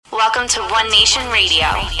Welcome to One Nation Radio.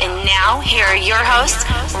 And now, here are your hosts,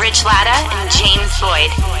 Rich Latta and James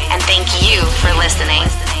Boyd. And thank you for listening.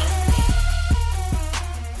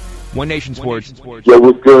 One Nation Sports. Yo,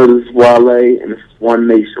 what's good? It's Wale, and this is One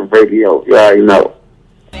Nation Radio. You already know.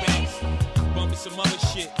 Some other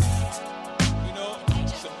shit. You know,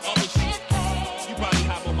 some other shit. You probably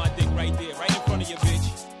hop on my dick right there, right in front of your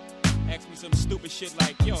bitch. Ask me some stupid shit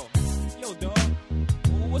like, yo, dog,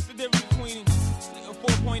 what's the difference between a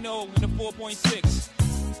 4.0 and a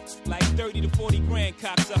 4.6? Like 30 to 40 grand,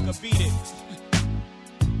 cocksucker, beat it.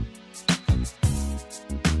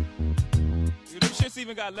 Them shits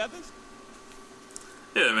even got leathers?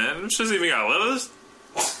 Yeah, man, them shits even got leathers?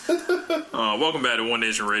 Welcome back to One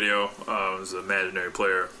Nation Radio. It's an imaginary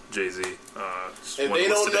player, Jay-Z. If they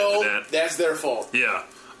don't know, that's their fault. Yeah.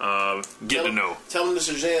 Get to know. Tell them to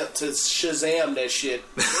Shazam that shit.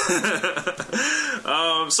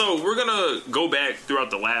 So we're going to go back throughout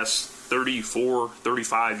the last 34,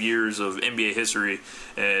 35 years of NBA history.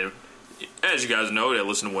 And as you guys know that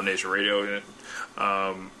listen to One Nation Radio,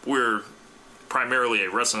 we're primarily a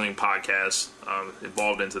wrestling podcast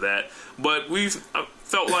involved into that. But we've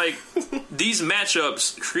felt like these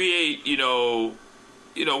matchups create,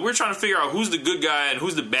 we're trying to figure out who's the good guy and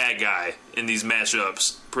who's the bad guy in these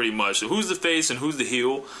matchups, pretty much. So who's the face and who's the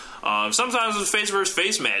heel. Sometimes it's a face versus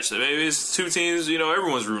face match. Maybe it's two teams,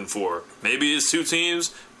 everyone's rooting for. Maybe it's two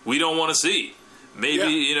teams we don't want to see.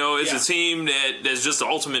 Maybe, it's a team that's just the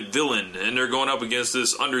ultimate villain, and they're going up against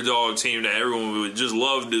this underdog team that everyone would just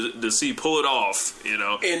love to see pull it off,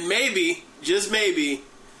 And maybe, just maybe,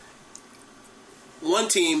 one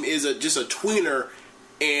team is just a tweener,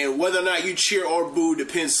 and whether or not you cheer or boo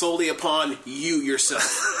depends solely upon you yourself.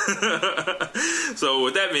 So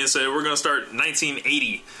with that being said, we're going to start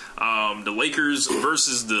 1980. The Lakers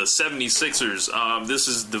versus the 76ers. This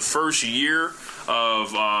is the first year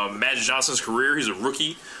of Magic Johnson's career. He's a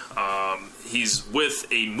rookie. He's with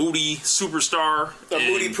a moody superstar.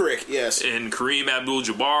 Moody prick, yes. And Kareem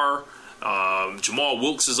Abdul-Jabbar. Jamal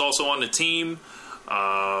Wilkes is also on the team.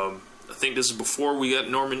 I think this is before we got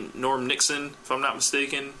Norm Nixon, if I'm not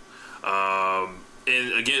mistaken.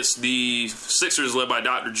 And against the Sixers led by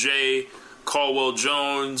Dr. J, Caldwell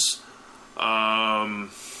Jones,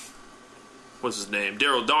 what's his name?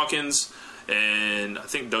 Daryl Dawkins, and I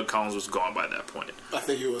think Doug Collins was gone by that point. I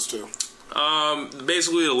think he was too.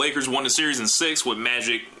 Basically, the Lakers won the series in 6 with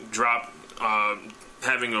Magic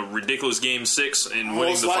having a ridiculous Game 6 and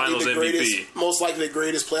winning the Finals MVP. Most likely the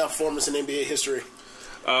greatest playoff performance in NBA history.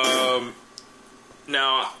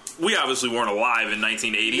 Now, we obviously weren't alive in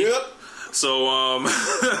 1980. Yep. So,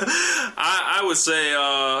 I would say,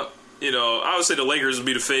 the Lakers would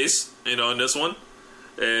be the face, in this one.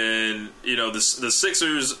 And, the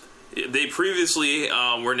Sixers, they previously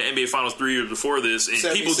were in the NBA Finals 3 years before this, and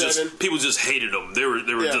people just hated them. They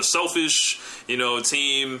were just selfish,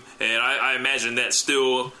 team, and I imagine that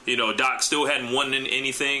still, Doc still hadn't won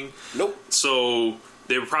anything. Nope. So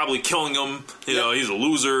they were probably killing him. He's a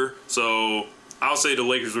loser. So I'll say the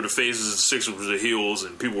Lakers were the faces, the Sixers were the heels,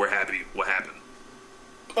 and people were happy what happened.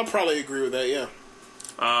 I'll probably agree with that, yeah.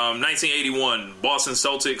 1981, Boston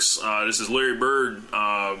Celtics. This is Larry Bird,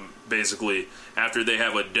 basically, after they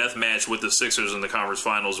have a death match with the Sixers in the conference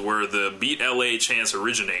finals where the Beat LA chants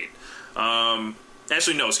originate.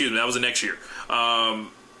 Actually, no, excuse me, that was the next year.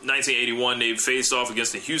 1981, they faced off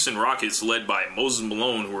against the Houston Rockets led by Moses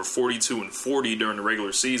Malone, who were 42-40 during the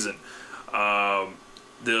regular season.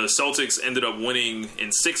 The Celtics ended up winning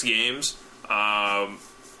in 6 games.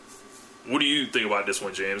 What do you think about this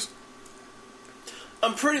one, James? I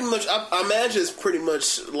imagine it's pretty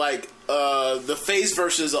much like the face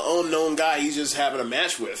versus an unknown guy he's just having a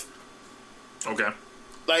match with. Okay.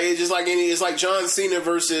 Like it's like John Cena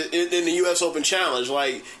versus in the U.S. Open Challenge.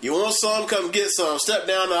 Like, you want some, come get some. Step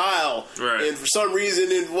down the aisle. Right. And for some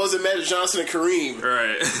reason, it wasn't Magic Johnson and Kareem.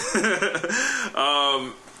 Right.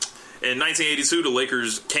 In 1982, the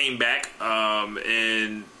Lakers came back,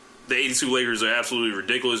 and the 82 Lakers are absolutely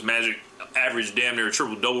ridiculous. Magic averaged damn near a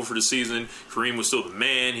triple-double for the season. Kareem was still the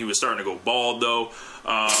man. He was starting to go bald, though.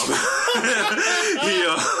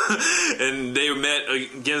 And they met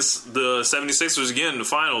against the 76ers again in the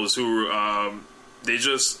finals, who they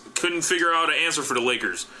just couldn't figure out an answer for the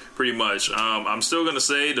Lakers, pretty much. I'm still going to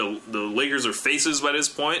say the Lakers are faces by this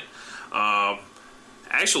point.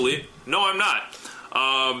 Actually, no, I'm not.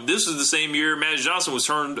 This is the same year Magic Johnson was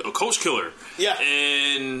turned a coach killer. Yeah.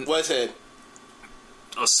 And what's it?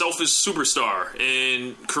 A selfish superstar.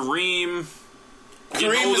 And Kareem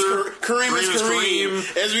Kareem is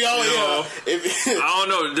Kareem. As we all know. I don't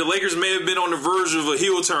know. The Lakers may have been on the verge of a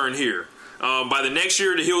heel turn here. By the next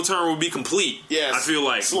year, the heel turn will be complete. Yes. I feel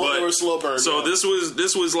like Slow burn. So yeah.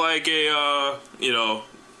 this was like a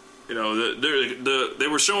they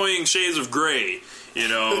were showing shades of gray.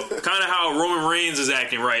 Kind of how Roman Reigns is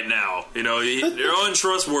acting right now. They're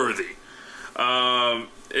untrustworthy. And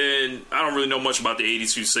I don't really know much about the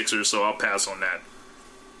 82 Sixers, so I'll pass on that.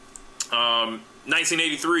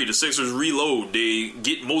 1983, the Sixers reload. They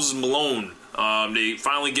get Moses Malone. They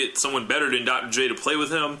finally get someone better than Dr. J to play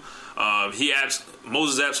with him.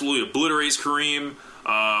 Moses absolutely obliterates Kareem.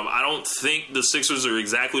 I don't think the Sixers are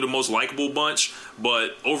exactly the most likable bunch,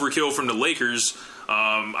 but overkill from the Lakers,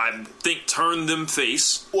 I think, turned them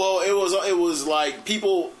face. Well, it was like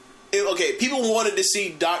people wanted to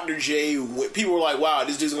see Dr. J. People were like, wow,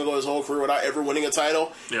 this dude's going to go his whole career without ever winning a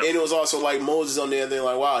title. Yep. And it was also like Moses on there. They're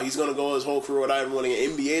like, wow, he's going to go his whole career without ever winning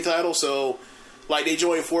an NBA title. So, like, they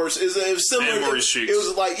joined forces. It was similar. And Maurice Cheeks. It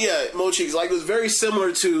was like, Mo Cheeks. Like, it was very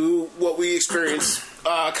similar to what we experienced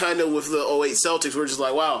kind of with the 08 Celtics. We're just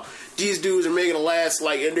like, wow, these dudes are making a last,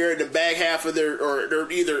 like, and they're in the back half of or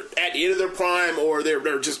they're either at the end of their prime or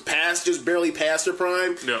they're just barely past their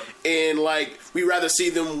prime. Yeah. And, like, we want to see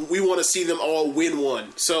them all win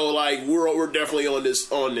one. So, like, we're definitely on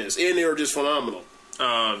this. And they were just phenomenal. So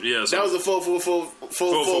that was a faux and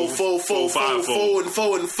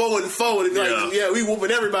like, we whooping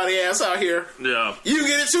everybody ass out here. Yeah. You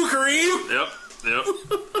get it too, Kareem. Yep.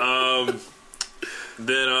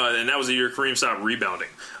 Then and that was the year Kareem stopped rebounding.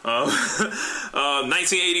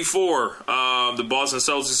 1984, the Boston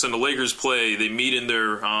Celtics and the Lakers play. They meet in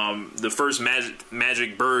their the first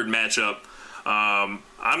Magic Bird matchup.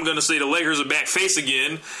 I'm gonna say the Lakers are back face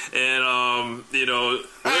again, and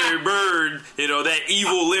Larry Bird, that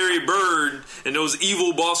evil Larry Bird, and those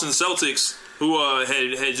evil Boston Celtics who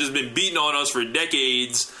had just been beating on us for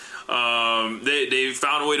decades. They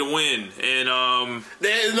found a way to win, and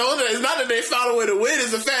it's not that they found a way to win.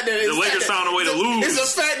 It's the fact that the Lakers found a way to lose. It's the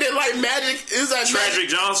fact that like Magic is like Tragic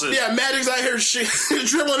Johnson. Yeah, Magic's out here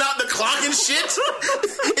dribbling out the clock and shit.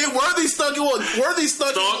 And Worthy stuck.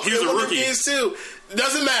 He's a rookie too.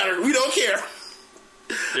 Doesn't matter. We don't care.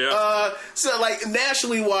 Yeah. So like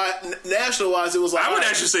national wise, it was like I would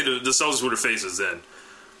actually say the Celtics were the faces then.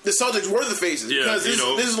 The Celtics were the faces because this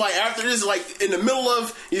is like in the middle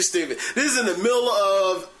of you stupid. This is in the middle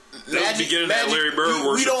of Magic. That Larry Bird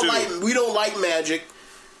worship we don't like Magic.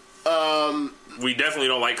 We definitely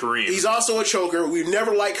don't like Kareem. He's also a choker. We've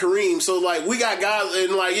never liked Kareem. So like we got guys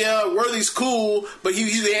and like Worthy's cool, but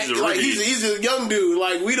he's a young dude.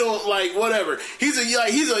 Like we don't like whatever. He's a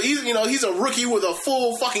rookie with a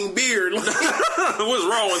full fucking beard. What's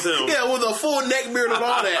wrong with him? Yeah, with a full neck beard and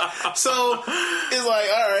all that. So it's like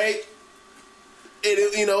all right.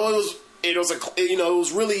 It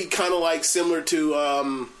was really kind of like similar to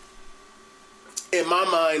in my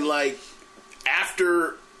mind like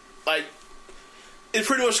after like. It's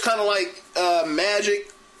pretty much kind of like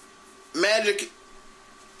Magic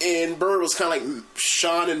and Bird was kind of like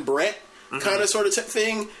Sean and Brett kind of sort of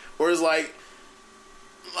thing. Whereas like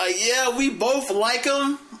we both like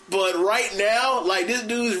him, but right now like this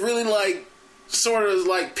dude's really like sort of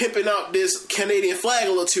like pimping out this Canadian flag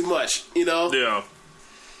a little too much, Yeah.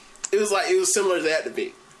 It was similar to that to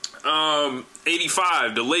me.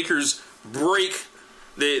 85, the Lakers break.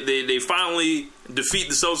 They finally defeat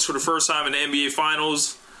the Celtics for the first time in the NBA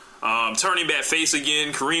Finals. Turning back face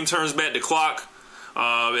again. Kareem turns back the clock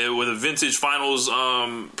with a vintage Finals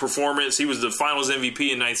performance. He was the Finals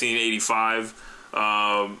MVP in 1985,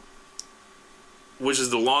 which is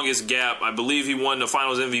the longest gap. I believe he won the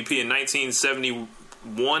Finals MVP in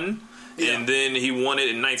 1971, and then he won it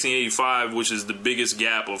in 1985, which is the biggest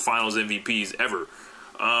gap of Finals MVPs ever.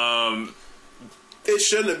 It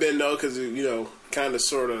shouldn't have been, though, because, kind of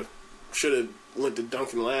sort of should have went to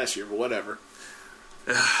Duncan last year, but whatever.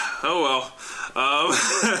 Oh, well.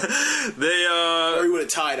 Or he would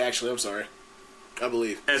have tied, actually. I'm sorry. I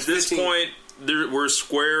believe. At this point, we're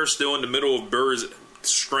square still in the middle of Bird's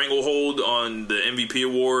stranglehold on the MVP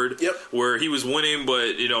award. Yep. Where he was winning,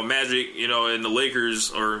 but, Magic, and the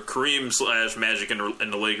Lakers, or Kareem / Magic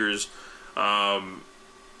and the Lakers, won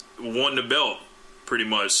the belt. Pretty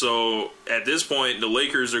much. So at this point, the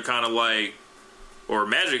Lakers are kind of like, or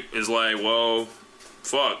Magic is like, well,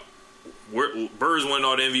 fuck, Bird's winning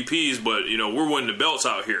all the MVPs, but we're winning the belts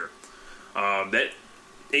out here. That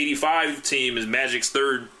 85 team is Magic's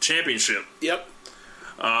third championship. Yep.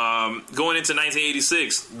 Going into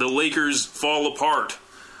 1986, the Lakers fall apart,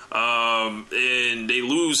 and they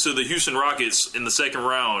lose to the Houston Rockets in the second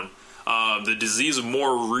round. The disease of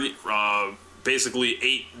Moore basically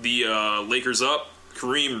ate the Lakers up.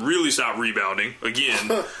 Kareem really stopped rebounding again.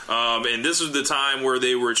 And this was the time where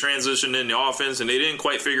they were transitioning the offense, and they didn't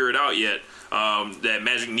quite figure it out yet, that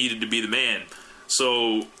Magic needed to be the man.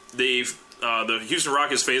 So the Houston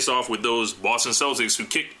Rockets faced off with those Boston Celtics who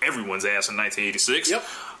kicked everyone's ass in 1986. Yep.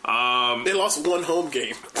 They lost one home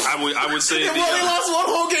game. I would say they lost one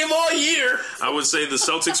home game all year. I would say the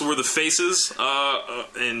Celtics were the faces,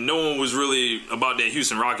 and no one was really about that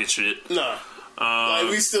Houston Rockets shit. No.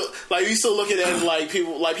 We still looking at it like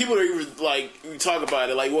people don't even we talk about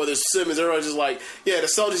it like there's Simmons. Everyone's just like, yeah, the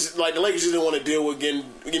Celtics, like the Lakers just didn't want to deal with getting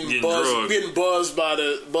buzzed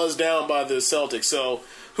down by the Celtics. So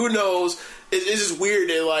who knows? It's just weird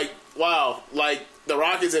that wow, the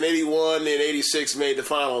Rockets in 81 and 86 made the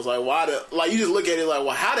finals. You just look at it like,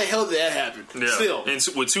 well, how the hell did that happen? Yeah. Still, and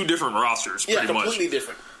with two different rosters, pretty completely much.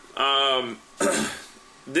 different.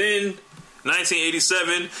 Then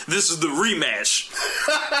 1987, this is the rematch.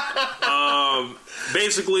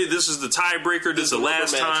 Basically, this is the tiebreaker. This is the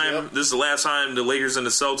last time. Yep. This is the last time the Lakers and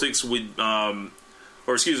the Celtics would, the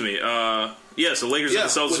Lakers and the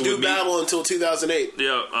Celtics would do battle until 2008.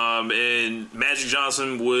 Yeah, and Magic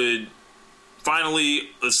Johnson would finally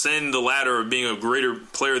ascend the ladder of being a greater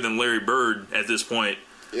player than Larry Bird at this point.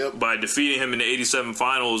 Yep. By defeating him in the 87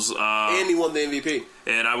 finals. And he won the MVP.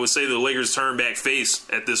 And I would say the Lakers turned back face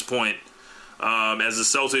at this point. As the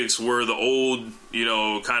Celtics were the old,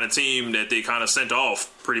 kind of team that they kind of sent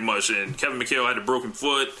off pretty much. And Kevin McHale had a broken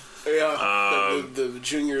foot. Yeah,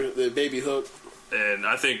 the baby hook. And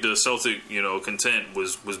I think the Celtic, content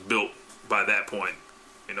was built by that point,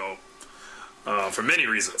 for many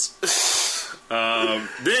reasons.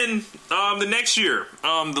 Then the next year,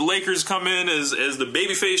 the Lakers come in as the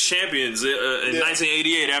babyface champions in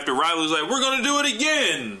 1988 after Riley was like, we're going to do it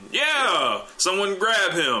again. Yeah. Someone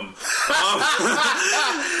grab him.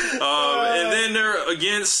 And then they're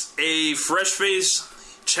against a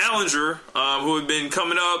fresh-faced challenger who had been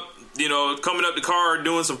coming up the card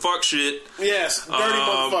doing some fuck shit. Yes,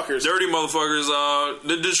 dirty motherfuckers.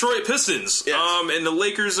 The Detroit Pistons. Yes. And the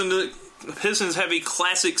Lakers and the Pistons have a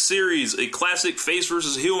classic series, a classic face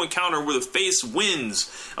versus heel encounter where the face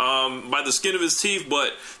wins by the skin of his teeth,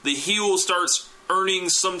 but the heel starts earning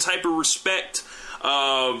some type of respect.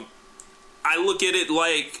 I look at it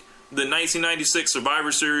like the 1996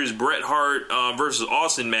 Survivor Series Bret Hart versus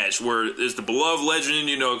Austin match, where it's the beloved legend,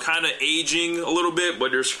 kind of aging a little bit,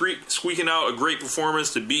 but they're squeaking out a great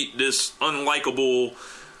performance to beat this unlikable,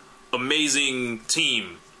 amazing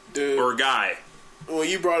team or guy. When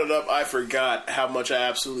you brought it up, I forgot how much I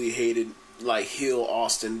absolutely hated heel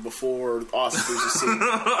Austin before Austin versus Cena.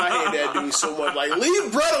 I hate that dude so much.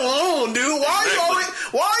 Leave Bret alone, dude. Why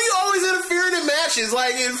are you always interfering in matches?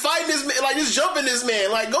 And fighting this man, just jumping this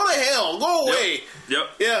man. Go to hell. Go away. Yep.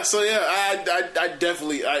 Yeah. So yeah, I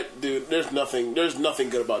definitely, dude. There's nothing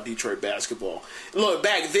good about Detroit basketball. Look,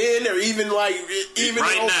 back then, or even right in 04,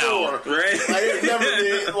 now, right? It never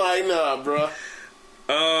been nah, bro.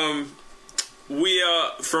 We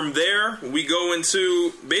from there we go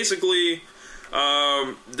into basically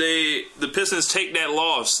the Pistons take that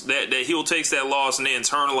loss, that heel takes that loss, and they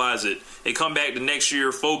internalize it. They come back the next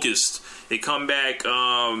year focused. They come back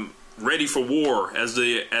ready for war as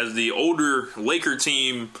the older Laker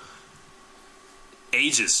team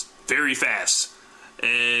ages very fast,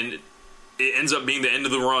 and it ends up being the end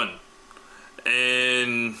of the run.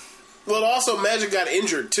 And also Magic got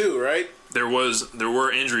injured too, right? There were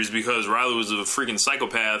injuries because Riley was a freaking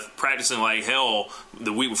psychopath practicing like hell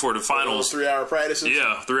the week before the finals. 3-hour practices?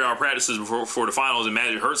 Yeah, 3-hour practices before the finals, and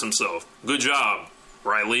Magic hurts himself. Good job,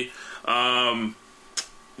 Riley.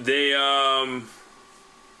 They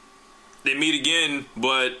meet again,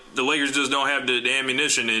 but the Lakers just don't have the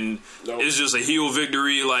ammunition, and It's just a heel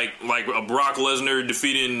victory like a Brock Lesnar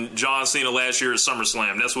defeating John Cena last year at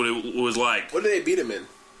SummerSlam. That's what it was like. What did they beat him in?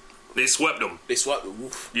 They swept him.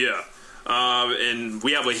 Oof. Yeah. And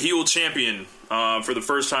we have a heel champion for the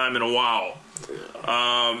first time in a while.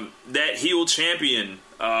 That heel champion,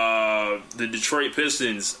 the Detroit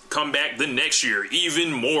Pistons, come back the next year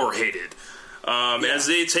even more hated as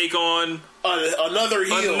they take on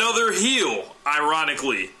another heel.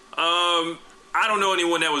 Ironically, I don't know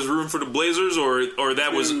anyone that was rooting for the Blazers or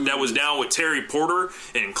that was down with Terry Porter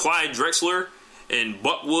and Clyde Drexler and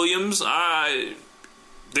Buck Williams.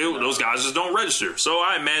 those guys just don't register. So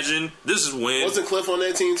I imagine this is when... Wasn't Cliff on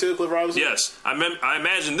that team too, Cliff Robinson? Yes. I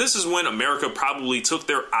imagine this is when America probably took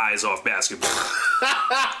their eyes off basketball.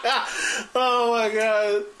 Oh, my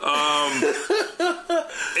God.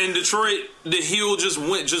 In Detroit, the heel just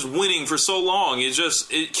winning for so long.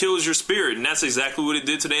 It kills your spirit, and that's exactly what it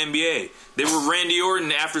did to the NBA. They were Randy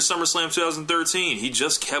Orton after SummerSlam 2013. He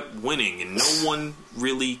just kept winning, and no one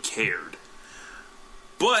really cared.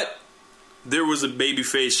 But there was a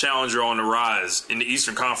babyface challenger on the rise in the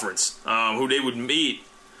Eastern Conference, who they would meet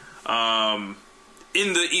in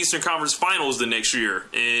the Eastern Conference Finals the next year,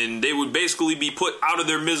 and they would basically be put out of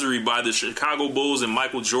their misery by the Chicago Bulls and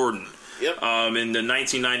Michael Jordan. Yep. In the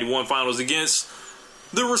 1991 Finals against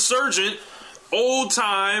the resurgent,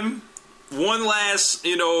 old-time, one last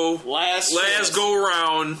go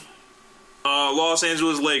around Los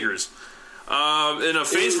Angeles Lakers. In a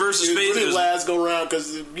face versus face. Really last go round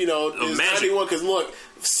because it's 91. Because look,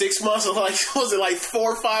 6 months or was it like 4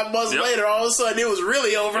 or 5 months later? All of a sudden, it was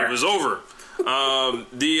really over. It was over. The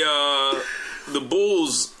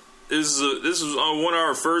Bulls this was one of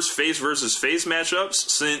our first face versus face matchups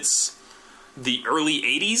since the early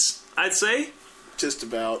 '80s. I'd say. Just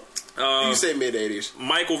about. You say mid '80s.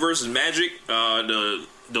 Michael versus Magic.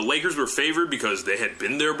 The Lakers were favored because they had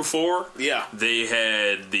been there before. Yeah. They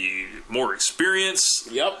had the more experience.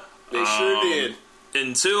 Yep. They sure did.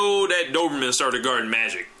 Until that Doberman started guarding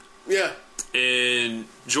Magic. Yeah. And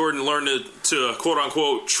Jordan learned to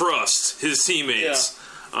quote-unquote trust his teammates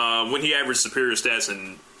when he averaged superior stats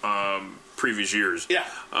in previous years. Yeah.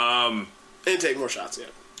 And take more shots, yeah.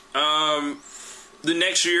 The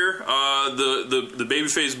next year, the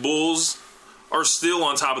babyface Bulls are still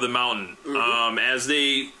on top of the mountain as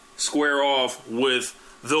they square off with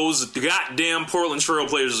those goddamn Portland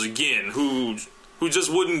Trailblazers again, who just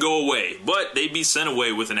wouldn't go away, but they'd be sent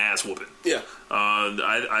away with an ass whooping. Yeah.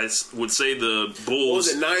 I would say the Bulls... What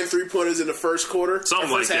was it, 9 3-pointers in the first quarter?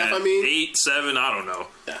 Something like that. Half, I mean? 8, 7, I don't know.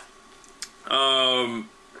 Yeah.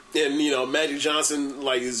 And, Magic Johnson,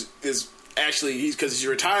 is actually, because he's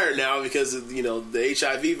retired now because of, the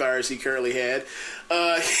HIV virus he currently had.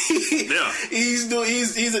 He's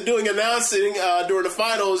doing announcing during the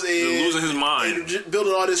finals and losing his mind, and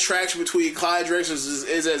building all this traction between Clyde Drexler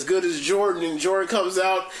is as good as Jordan, and Jordan comes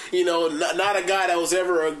out, not a guy that was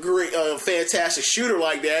ever a great, fantastic shooter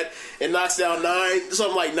like that, and knocks down 9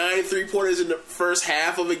 3-pointers in the first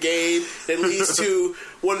half of a game that leads to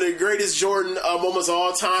one of the greatest Jordan moments of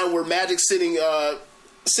all time, where Magic's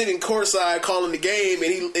sitting courtside calling the game,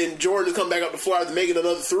 and Jordan come back up the floor after making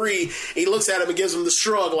another 3. He looks at him and gives him the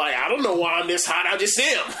shrug, like, I don't know why I'm this hot, I just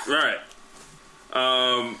am. Right.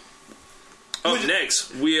 Up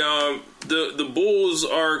next, we the Bulls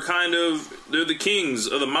are they're the kings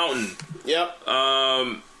of the mountain. Yep.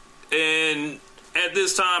 And at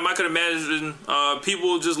this time, I could imagine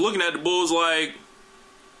people just looking at the Bulls like,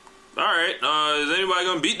 all right, is anybody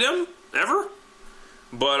going to beat them ever?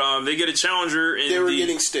 But they get a challenger. They were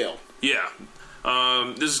getting stale. Yeah.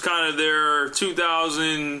 This is kind of their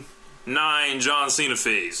 2009 John Cena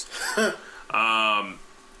phase.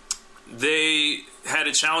 They had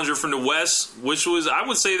a challenger from the West, which was, I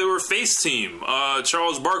would say, they were a face team.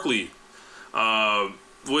 Charles Barkley.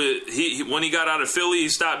 When he got out of Philly, he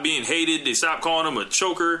stopped being hated. They stopped calling him a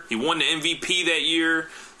choker. He won the MVP that year.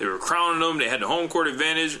 They were crowning him. They had the home court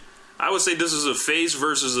advantage. I would say this is a face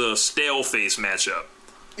versus a stale face matchup.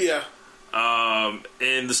 Yeah.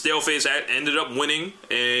 And the stale face ended up winning,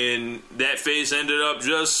 and that face ended up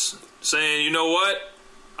just saying, you know what?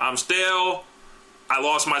 I'm stale. I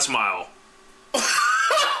lost my smile.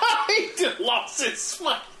 He just lost his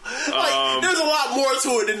smile. There's a lot more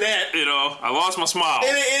to it than that. I lost my smile.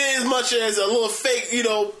 And it ain't as much as a little fake, a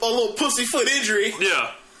little pussyfoot injury.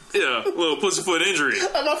 Yeah. Yeah, a little pussyfoot injury.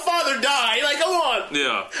 Like, my father died. Like, come on.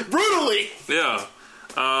 Yeah. Brutally. Yeah.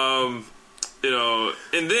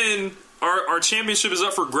 And then our championship is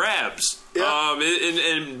up for grabs. Yeah.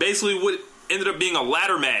 And basically what ended up being a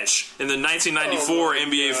ladder match in the 1994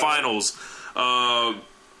 NBA Finals.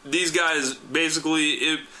 These guys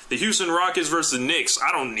basically, the Houston Rockets versus the Knicks.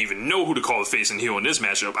 I don't even know who to call the face and heel in this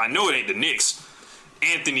matchup. I know it ain't the Knicks.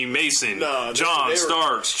 Anthony Mason, John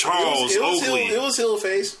Starks, Charles Oakley. It was heel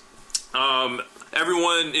face.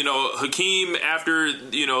 Everyone, Hakeem, after,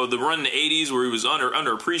 the run in the 80s where he was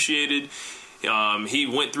underappreciated, he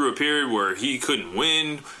went through a period where he couldn't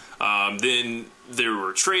win. Then there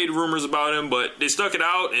were trade rumors about him, but they stuck it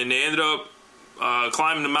out, and they ended up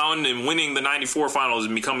climbing the mountain and winning the 94 Finals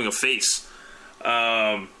and becoming a face.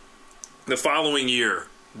 The following year,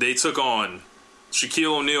 they took on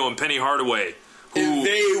Shaquille O'Neal and Penny Hardaway. And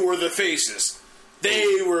they were the faces.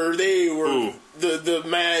 They were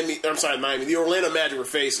the Orlando Magic were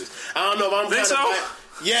faces. I don't know if I'm Think kind so?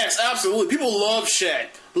 of. Yes, absolutely. People love Shaq.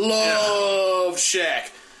 Love Shaq.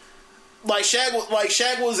 Like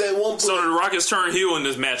Shaq was at one point. So the Rockets turned heel in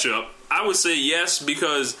this matchup. I would say yes,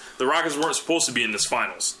 because the Rockets weren't supposed to be in this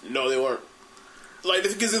finals. No, they weren't. Like,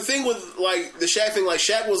 because the thing with like the Shaq thing, like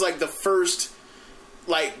Shaq was like the first,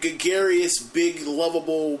 like gregarious, big,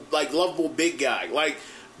 lovable big guy. Like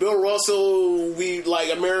Bill Russell,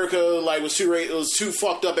 America was too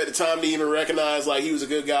fucked up at the time to even recognize like he was a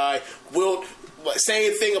good guy. Wilt,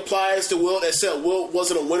 same thing applies to Wilt, except Wilt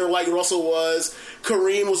wasn't a winner like Russell was.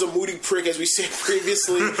 Kareem was a moody prick, as we said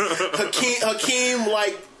previously. Hakeem,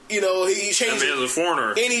 he changed. I mean, as a foreigner,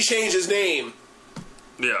 and he changed his name.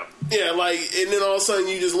 Yeah. Yeah, and then all of a sudden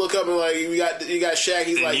you just look up and you got Shaq.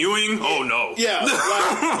 He's and Ewing? Oh no. Yeah,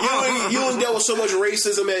 Ewing dealt with so much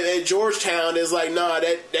racism at Georgetown. It's like, nah,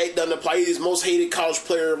 that doesn't apply. He's the most hated college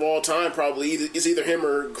player of all time. Probably it's either him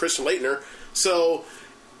or Christian Laettner. So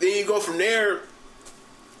then you go from there,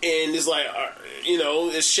 and it's like,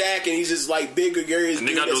 it's Shaq, and he's just like big gregarious. And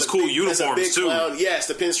they got those cool uniforms too. Clown. Yes,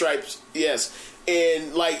 the pinstripes. Yes,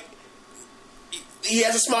 and he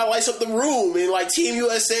has a smile, lights up the room, and Team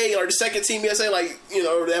USA or the second Team USA,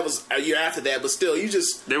 that was a year after that, but still,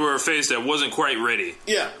 they were a face that wasn't quite ready.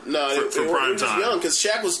 Yeah, no, for prime time. Young because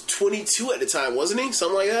Shaq was 22 at the time, wasn't he?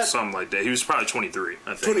 Something like that. Something like that. He was probably 23.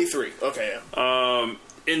 I think 23. Okay. Yeah.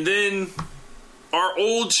 And then our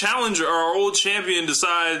old challenger, our old champion,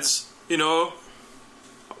 decides, my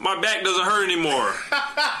back doesn't hurt anymore.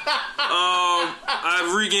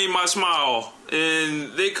 I've regained my smile,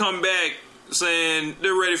 and they come back saying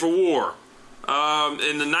they're ready for war.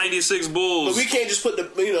 In the '96 Bulls, but we can't just put the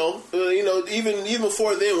even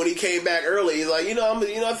before then when he came back early, he's like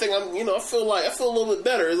I feel a little bit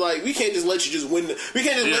better. It's like we can't just let you just win. We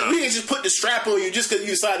can't just put the strap on you just because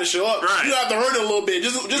you decided to show up. Right. You have to earn it a little bit.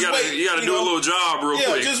 Just wait. You got to do a little job real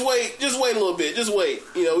quick. Just wait a little bit. Just wait.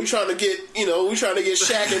 We trying to get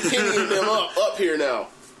Shaq and Penny and them up here now.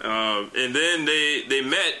 And then they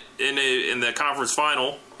met in the conference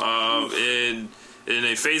final in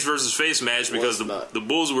a face versus face match because the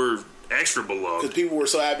Bulls were extra beloved. Because people were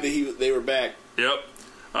so happy that they were back. Yep.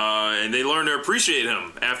 And they learned to appreciate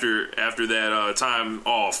him after that time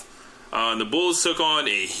off. The Bulls took on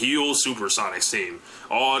a heel Supersonics team.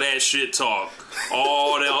 All that shit talk,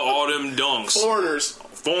 all them dunks,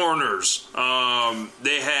 foreigners.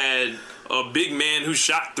 They had a big man who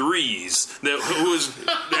shot threes. That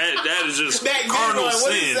is just cardinal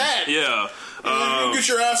sin. What is that? Yeah. You get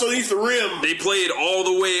your ass underneath the rim. They played all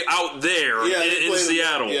the way out there in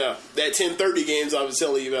Seattle. Yeah, that 10:30 games I was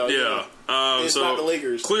telling you about. Yeah. It's not the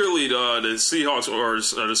Lakers. Clearly, the Seahawks or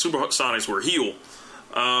the Supersonics were heel.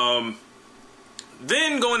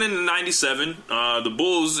 Then going into '97, the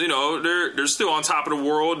Bulls, they're still on top of the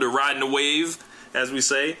world. They're riding the wave, as we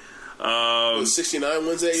say. 69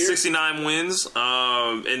 wins that year. 69 wins,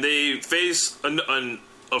 and they face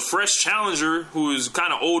a fresh challenger who is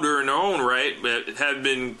kind of older in their own right, but had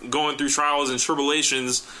been going through trials and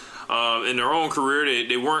tribulations in their own career.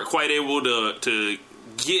 They weren't quite able to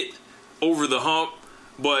get over the hump,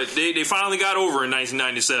 but they finally got over in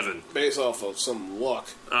 1997. Based off of some luck.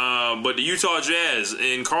 But the Utah Jazz,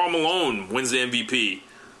 and Karl Malone wins the MVP.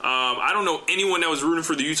 I don't know anyone that was rooting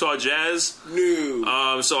for the Utah Jazz.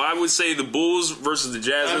 No. So I would say the Bulls versus the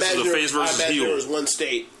Jazz. This is a face versus heel. There was one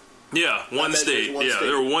state. Yeah, one state.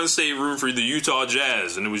 There were one state rooting for the Utah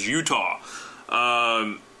Jazz, and it was Utah.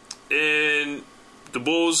 And the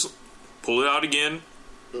Bulls pull it out again.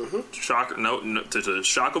 Mm-hmm. To the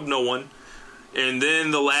shock of no one. And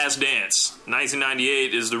then the Last Dance,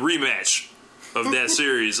 1998, is the rematch of that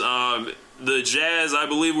series. The Jazz, I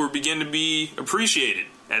believe, were beginning to be appreciated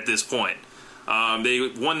at this point. They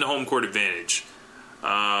won the home court advantage.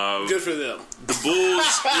 Good for them. The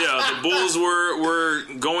Bulls were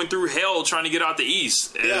going through hell trying to get out the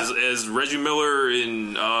East as Reggie Miller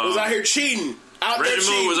was out here cheating. Reggie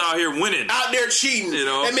Miller was out here winning. Out there cheating.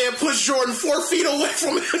 That man pushed Jordan 4 feet away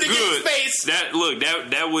from him to get space.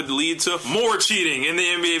 That would lead to more cheating in the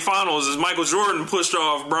NBA Finals as Michael Jordan pushed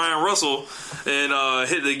off Brian Russell and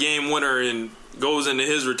hit the game winner and goes into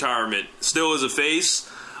his retirement. Still as a face.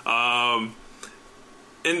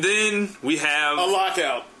 And then we have a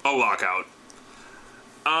lockout.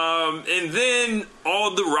 And then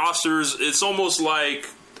all the rosters, it's almost like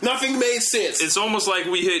nothing made sense. It's almost like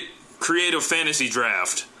we hit creative fantasy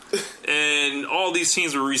draft. And all these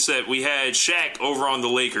teams were reset. We had Shaq over on the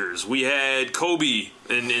Lakers. We had Kobe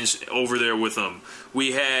and over there with them.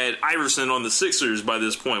 We had Iverson on the Sixers by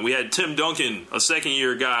this point. We had Tim Duncan, a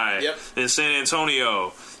second-year guy in San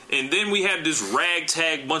Antonio. And then we had this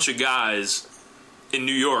ragtag bunch of guys in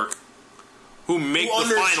New York who make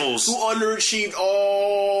the finals. Who underachieved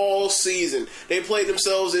all season. They played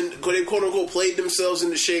themselves in, they quote unquote played themselves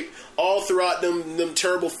into shape all throughout them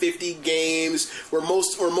terrible 50 games where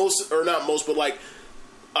not most, but like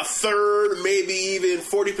a third, maybe even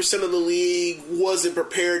 40% of the league wasn't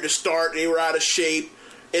prepared to start. They were out of shape.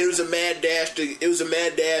 And it was a mad dash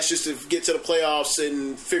just to get to the playoffs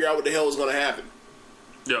and figure out what the hell was going to happen.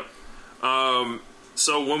 Yep.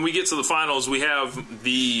 So when we get to the finals, we have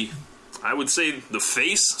I would say the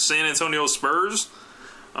face San Antonio Spurs.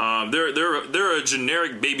 They're a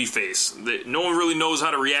generic baby face. No one really knows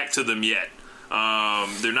how to react to them yet.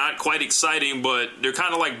 They're not quite exciting, but they're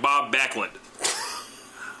kind of like Bob Backlund.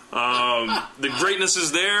 The greatness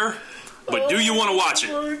is there, but do you want to watch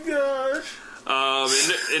it? Oh my gosh.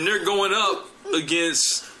 And they're going up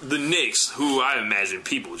against the Knicks, who I imagine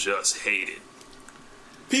people just hated.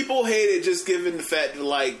 People hate it just given the fact that,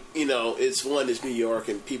 like, you know, it's New York,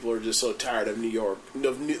 and people are just so tired of New York,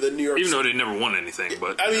 the New York. Even though they never won anything,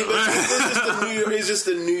 but I mean, it's just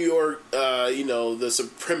the New York, you know, the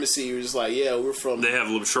supremacy. You're just like, yeah, we're from. They have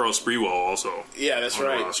Charles Sprewell also. Yeah, that's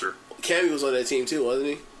right. Cammy was on that team too, wasn't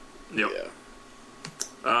he? Yep. Yeah.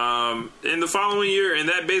 In the following year, and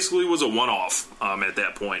that basically was a one-off at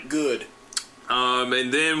that point. Good.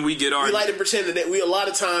 And then we get our. We like to pretend that a lot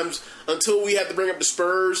of times, until we have to bring up the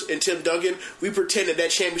Spurs and Tim Duncan, we pretend that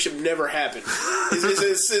championship never happened.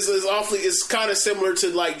 It's kind of similar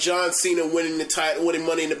to like John Cena winning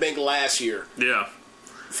Money in the Bank last year. Yeah.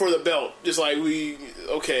 For the belt, just like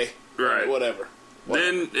right, whatever.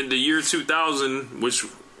 Then in the year 2000, which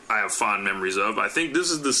I have fond memories of, I think this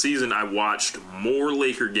is the season I watched more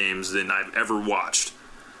Laker games than I've ever watched.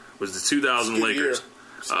 Was the 2000 Lakers.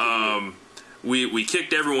 We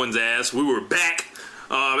kicked everyone's ass. We were back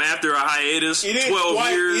after a hiatus,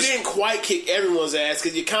 12 years. You didn't quite kick everyone's ass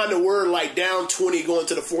because you kind of were like down 20 going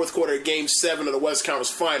to the fourth quarter of Game 7 of the West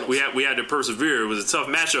Conference Finals. We had to persevere. It was a tough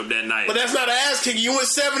matchup that night. But that's not an ass kicking. You went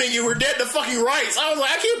 7 and you were dead to fucking rights. I was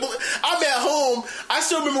like, I can't believe. I'm at home. I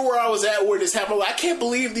still remember where I was at when this happened. I was like, I can't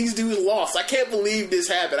believe these dudes lost. I can't believe this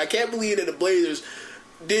happened. I can't believe that the Blazers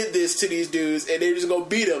did this to these dudes, and they're just gonna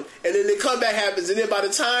beat them. And then the comeback happens, and then by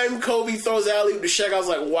the time Kobe throws alley-oop to Shaq, I was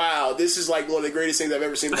like, "Wow, this is like one of the greatest things I've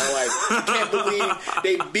ever seen in my life." I can't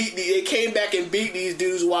believe they came back and beat these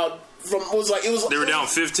dudes while they were down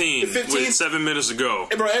 15 with 7 minutes to go.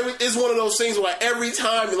 And bro, it's one of those things where like, every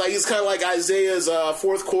time, like it's kind of like Isaiah's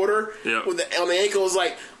fourth quarter on the ankle. It's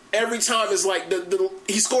like. Every time it's like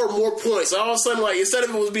he scored more points. All of a sudden, like instead of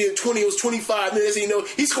it was being 20, it was 25 minutes. You know,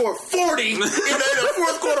 he scored 40 in the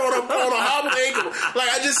fourth quarter on a hobbled ankle. Like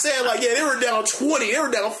I just said, like yeah, they were down 20, they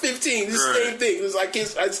were down 15. This same thing. It was like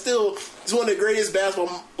it's one of the greatest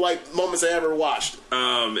basketball like moments I ever watched.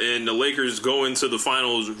 And the Lakers go into the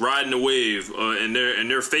finals riding the wave in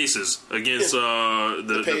their faces against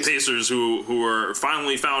the Pacers, who are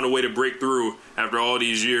finally found a way to break through after all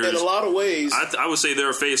these years. In a lot of ways, I would say they're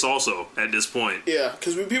a face also at this point. Yeah,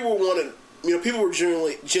 because people were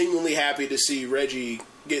genuinely happy to see Reggie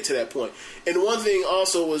get to that point. And the one thing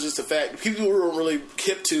also was just the fact people weren't really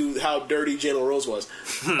hip to how dirty Jalen Rose was.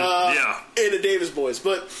 And the Davis boys,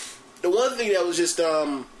 but. The one thing that was just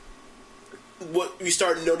what we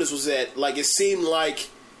started to notice was that like it seemed like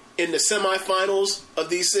in the semifinals of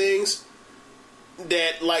these things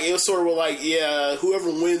that like it was sort of like whoever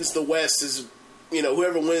wins the West is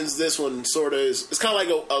whoever wins this one sort of is it's kind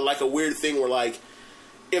of like a weird thing where like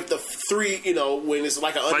if the three when it's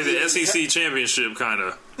like the SEC championship kind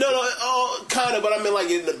of kind of, but I mean like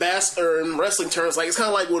in the or in wrestling terms like it's kind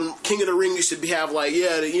of like when King of the Ring used to have like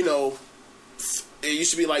it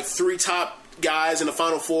used to be like 3 top guys in the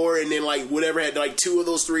Final Four, and then like whatever had like 2 of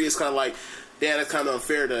those 3 is kind of like, damn, that's kind of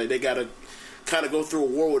unfair. They got to kind of go through a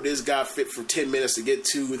war where this guy fit for 10 minutes to get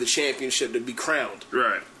to the championship to be crowned.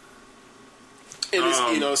 Right. And it's,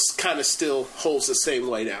 it's kind of still holds the same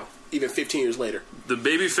way now, even 15 years later. The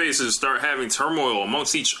baby faces start having turmoil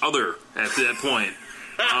amongst each other at that point.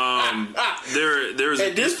 There's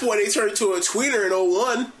at this point they turned into a tweener in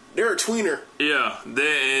 01. They're a tweener. Yeah,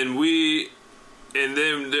 and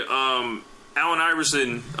then Allen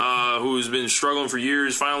Iverson, who's been struggling for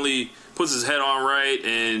years, finally puts his head on right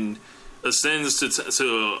and ascends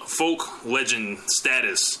to folk legend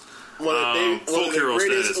status. One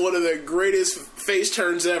of the greatest face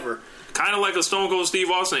turns ever. Kind of like a Stone Cold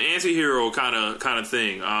Steve Austin anti-hero kind of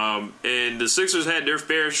thing. And the Sixers had their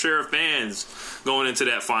fair share of fans going into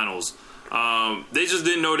that finals. They just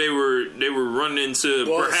didn't know they were running into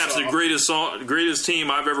perhaps the greatest team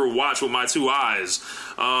I've ever watched with my 2 eyes.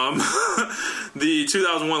 The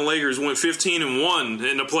 2001 Lakers went 15-1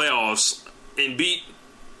 in the playoffs and beat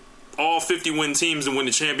all 50-win teams to win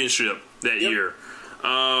the championship that year.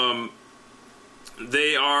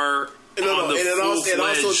 They are it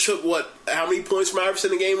also took how many points from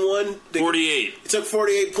Iverson in game one? 48. It took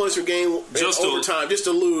 48 points per game overtime just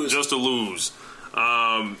to lose. Just to lose.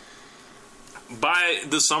 By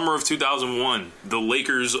the summer of 2001, the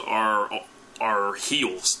Lakers are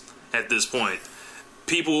heels at this point.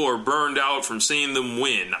 People are burned out from seeing them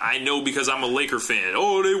win. I know because I'm a Laker fan.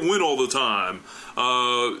 Oh, they win all the time.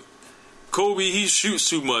 Kobe, he shoots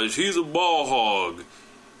too much. He's a ball hog.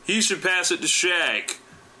 He should pass it to Shaq.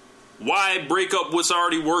 Why break up what's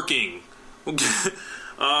already working? And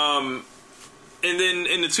then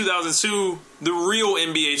in the 2002, the real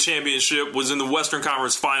NBA championship was in the Western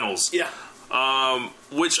Conference Finals. Yeah.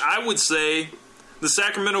 Which I would say the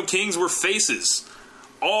Sacramento Kings were faces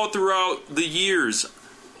all throughout the years.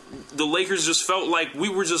 The Lakers just felt like we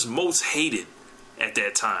were just most hated at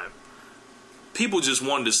that time. People just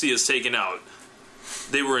wanted to see us taken out.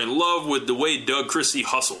 They were in love with the way Doug Christie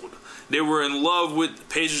hustled. They were in love with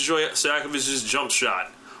Peja Stojakovic's jump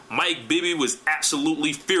shot. Mike Bibby was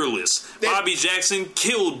absolutely fearless. Bobby Jackson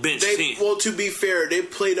killed bench team. Well, to be fair, they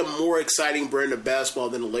played a more exciting brand of basketball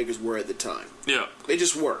than the Lakers were at the time. Yeah. They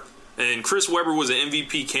just were. And Chris Webber was an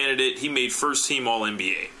MVP candidate. He made first team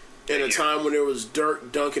All-NBA. At a time when there was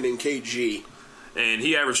Dirk, Duncan, and KG. And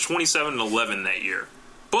he averaged 27 and 11 that year.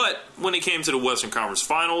 But when it came to the Western Conference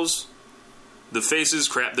Finals, the faces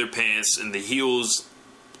crapped their pants and the heels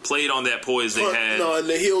played on that poise they had. No, and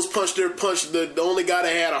the heels punched the only guy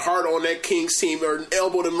that had a heart on that Kings team, or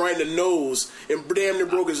elbowed him right in the nose and damn near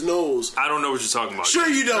broke his nose. I don't know what you're talking about. Sure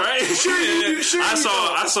you don't. Right? Sure you do. Sure I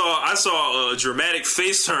saw a dramatic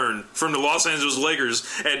face turn from the Los Angeles Lakers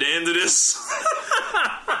at the end of this.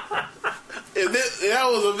 And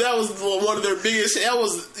that was one of their biggest.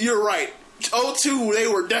 You're right. 02, they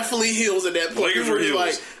were definitely heels at that point. Lakers were heels.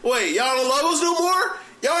 Like, wait, y'all don't love us no more?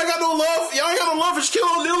 Y'all ain't got no love? Y'all ain't got no love for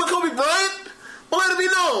Shaquille O'Neal and Kobe Bryant? Well, let it be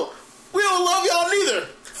known. We don't love y'all neither.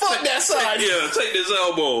 Fuck that side. Yeah, take this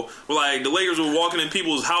elbow. Like, the Lakers were walking in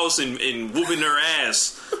people's house and whooping their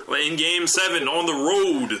ass. Like, in Game 7 on the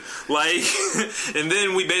road. Like, and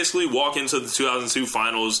then we basically walk into the 2002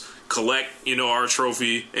 finals, collect, our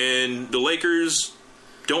trophy, and the Lakers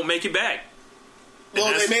don't make it back.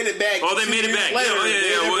 Well, they made it back. Oh, they made it back. Later.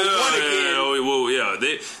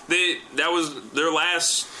 That was their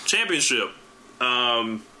last championship.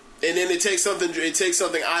 And then it takes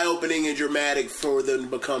something eye-opening and dramatic for them to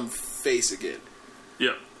become face again.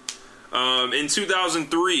 Yeah. In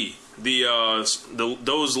 2003,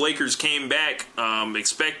 those Lakers came back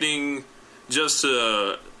expecting just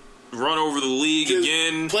to run over the league just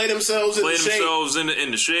again, play themselves in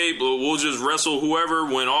the shape. We'll just wrestle whoever.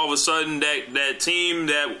 When all of a sudden that team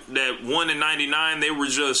that won in '99,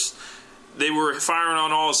 they were firing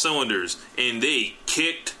on all cylinders, and they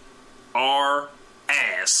kicked our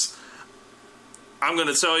ass. I'm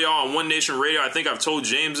gonna tell y'all on One Nation Radio. I think I've told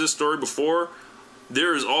James this story before.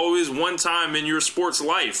 There is always one time in your sports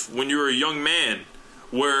life when you're a young man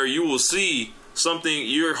where you will see something,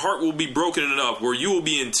 your heart will be broken enough where you will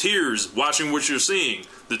be in tears watching what you're seeing.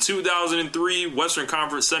 The 2003 Western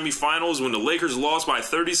Conference semifinals, when the Lakers lost by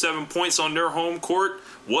 37 points on their home court,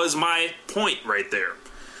 was my point right there.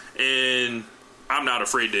 And I'm not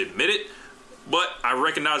afraid to admit it, but I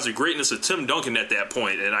recognize the greatness of Tim Duncan at that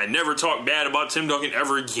point, and I never talk bad about Tim Duncan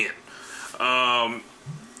ever again. And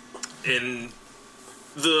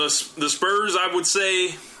the Spurs, I would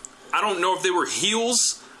say, I don't know if they were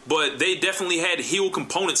heels, but they definitely had heel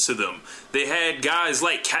components to them. They had guys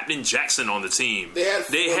like Captain Jackson on the team. They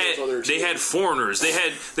had foreigners.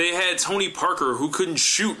 They had Tony Parker, who couldn't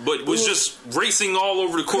shoot but was just racing all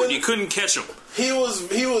over the court. You couldn't catch him. He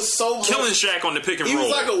was so killing Shaq on the pick and roll. He was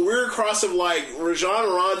like a weird cross of like Rajon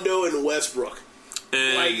Rondo and Westbrook.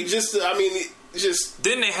 And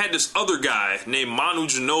then they had this other guy named Manu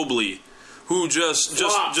Ginobili, who just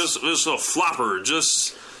a flopper,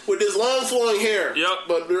 just with his long flowing hair. Yep.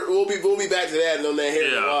 But we'll be back to that on that hair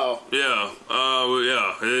in a while. Yeah.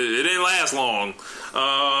 It didn't last long.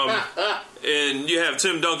 And you have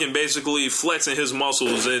Tim Duncan basically flexing his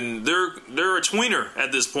muscles, and they're a tweener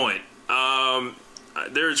at this point.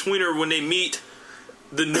 They're a tweener when they meet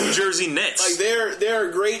the New Jersey Nets. Like they're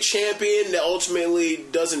a great champion that ultimately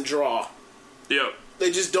doesn't draw. Yep. They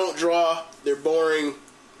just don't draw. They're boring.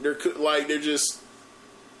 They're just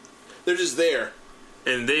there.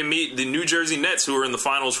 And they meet the New Jersey Nets, who were in the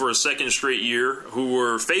finals for a second straight year, who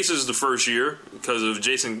were faces the first year because of the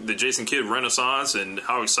Jason Kidd renaissance and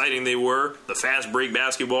how exciting they were, the fast break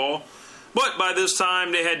basketball. But by this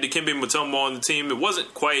time, they had Dikembe Mutombo on the team. It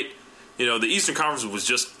wasn't quite, the Eastern Conference was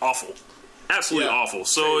just awful Absolutely awful.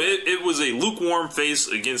 So it was a lukewarm face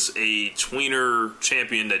against a tweener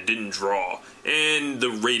champion that didn't draw. And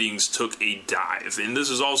the ratings took a dive. And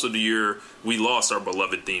this is also the year we lost our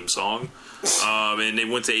beloved theme song. And they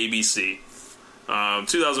went to ABC.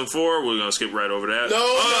 2004, we're going to skip right over that. No,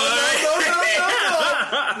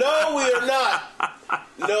 we are not.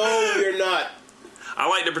 No, we are not. I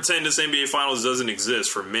like to pretend this NBA Finals doesn't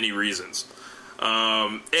exist for many reasons.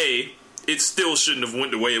 A, it still shouldn't have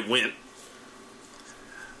went the way it went.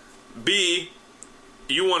 B,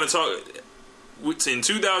 you want to talk... In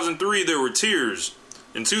 2003, there were tears.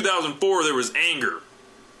 In 2004, there was anger.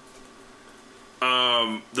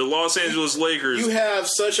 The Los Angeles Lakers... You have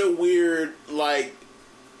such a weird, like...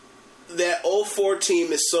 That 04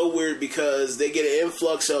 team is so weird because they get an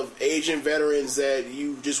influx of aging veterans that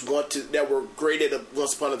you just want to... That were great at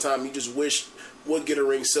once upon a time. You just wish would get a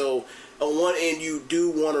ring. So, on one end, you do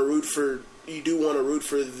want to root for... You do want to root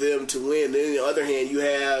for them to win. Then on the other hand, you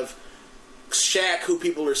have... Shaq, who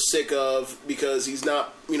people are sick of because he's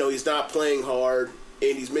not playing hard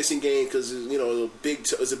and he's missing game because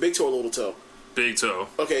it's a big toe or little toe. Big toe.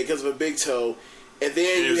 Okay, because of a big toe, and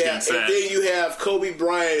then you have Kobe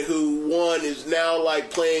Bryant, who is now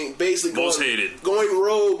like playing basically most hated, going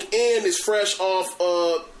rogue, and is fresh off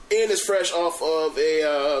of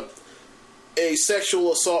a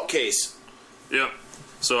sexual assault case. Yep.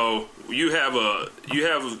 So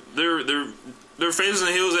they're facing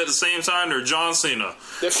the heels at the same time. They're John Cena.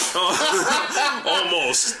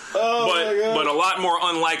 Almost. But a lot more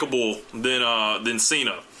unlikable than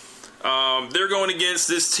Cena. They're going against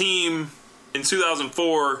this team in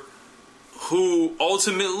 2004 who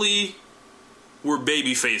ultimately were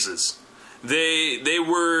baby faces. They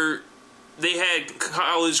had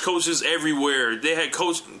college coaches everywhere. They had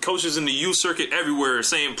coaches in the youth circuit everywhere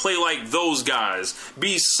saying, play like those guys.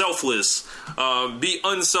 Be selfless. Be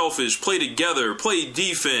unselfish. Play together. Play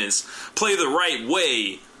defense. Play the right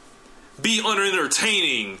way. Be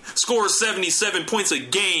unentertaining. Score 77 points a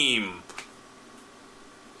game.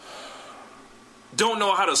 Don't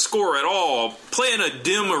know how to score at all. Play in a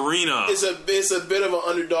dim arena. It's a bit of an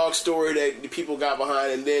underdog story that people got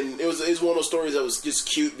behind, and then it's one of those stories that was just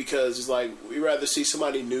cute because it's like we'd rather see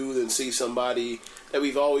somebody new than see somebody that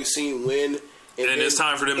we've always seen win. And then it's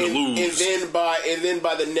time for them to lose. And then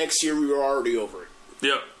by the next year we were already over it.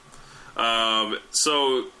 Yep.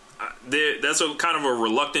 So that's a kind of a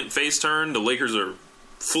reluctant face turn. The Lakers are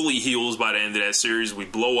fully heels by the end of that series. We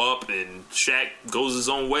blow up and Shaq goes his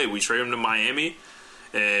own way. We trade him to Miami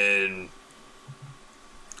and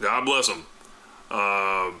God bless him.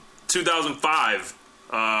 2005,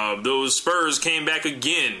 those Spurs came back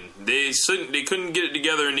again. They couldn't get it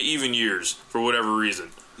together in the even years for whatever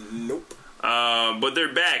reason. Nope. But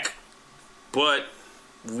they're back. But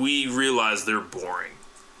we realize they're boring.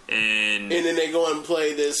 And then they go and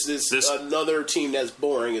play this another team that's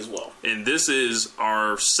boring as well. And this is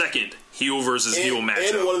our second heel versus heel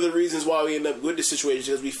matchup. And one of the reasons why we end up with this situation is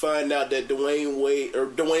because we find out that Dwayne Wade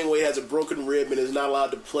has a broken rib and is not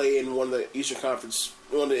allowed to play in one of the Eastern Conference,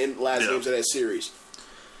 one of the last games of that series.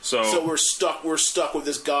 So we're stuck with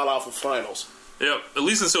this god awful finals. Yep, at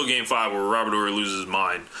least until Game 5 where Robert Horry loses his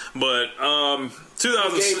mind. But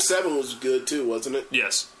Game 7 was good too, wasn't it?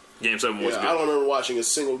 Yes. Game 7 was good. I don't remember watching a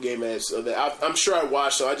single game of that. I'm sure I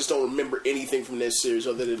watched, so I just don't remember anything from this series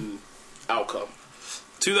other than outcome.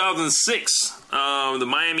 2006, the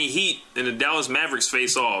Miami Heat and the Dallas Mavericks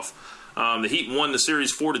face off. The Heat won the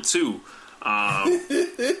series 4-2.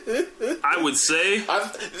 I would say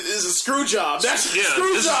it's a screw job. This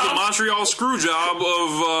is the Montreal screw job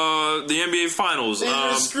of the NBA Finals. It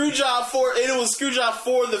was a screw job for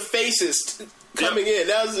the faces coming in.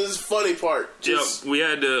 That was the funny part. We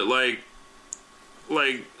had to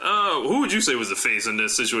who would you say was the face in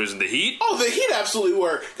this situation? The Heat? Oh, the Heat absolutely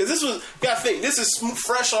were, because this was. Gotta think, this is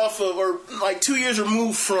fresh off of, or like 2 years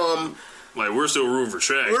removed from. Like, we're still rooting for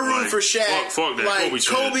Shaq. We're rooting for Shaq. Fuck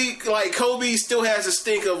that. Kobe still has a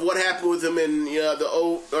stink of what happened with him in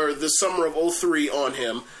the summer of 03 on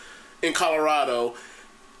him in Colorado.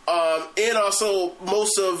 And also,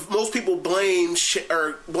 most people blame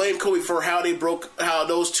Kobe for how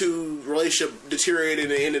those two relationship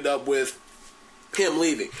deteriorated and ended up with him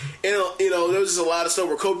leaving. And there was just a lot of stuff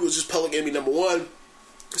where Kobe was just public enemy number one.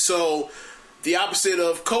 So the opposite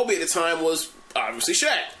of Kobe at the time was obviously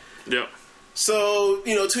Shaq. Yep. So,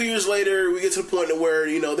 2 years later, we get to the point where,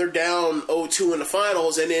 they're down 0-2 in the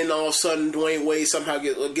finals, and then all of a sudden, Dwayne Wade somehow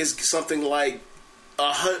gets something like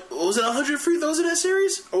Was it 100 free throws in that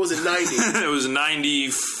series, or was it 90? It was 90.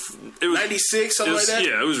 It was 96, something like that.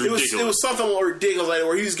 Yeah, it was ridiculous. It was something ridiculous like that,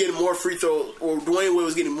 where he was getting more free throws, or Dwayne Wade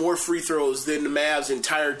was getting more free throws than the Mavs'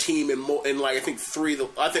 entire team, and like I think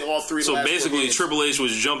all three. So basically, Triple H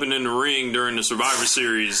was jumping in the ring during the Survivor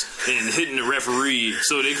Series and hitting the referee,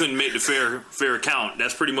 so they couldn't make the fair count.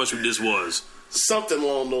 That's pretty much what this was. Something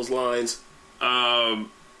along those lines.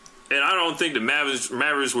 And I don't think the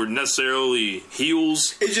Mavericks were necessarily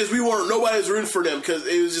heels. It's just nobody was rooting for them because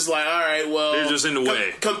it was just like, all right, well, they're just in the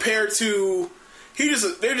way compared to they were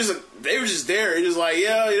just there. It's just like,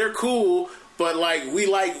 yeah, they're cool, but like we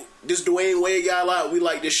like this Dwayne Wade guy a lot. We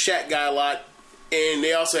like this Shaq guy a lot, and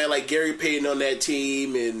they also had like Gary Payton on that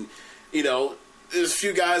team, and you know, there's a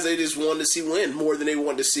few guys they just wanted to see win more than they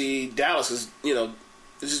wanted to see Dallas because you know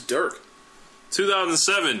it's just Dirk.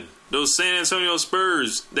 2007. Those San Antonio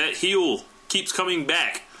Spurs, that heel keeps coming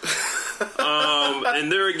back. And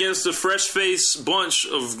they're against a fresh-faced bunch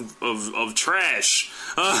of trash.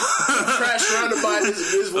 Trash surrounded by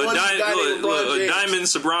this one guy named LeBron James. A diamond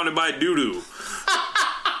surrounded by doo-doo.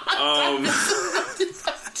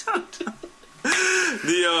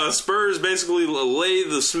 The Spurs basically lay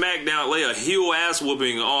a heel ass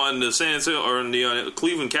whooping on the San Antonio or the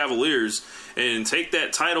Cleveland Cavaliers and take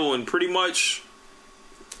that title and pretty much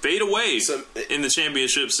fade away in the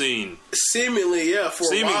championship scene. Seemingly, yeah.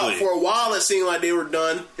 For a while, it seemed like they were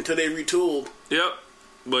done until they retooled. Yep.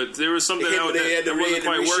 But there was something that wasn't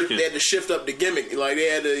quite working. They had to shift up the gimmick. Like, they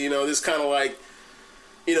had to, this kind of like,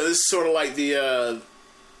 this is sort of like the,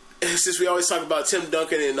 since we always talk about Tim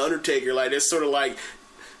Duncan and Undertaker, like, it's sort of like,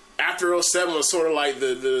 after 07 was sort of like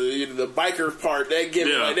the biker part, that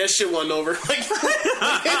gimmick, like that shit wasn't over. Like,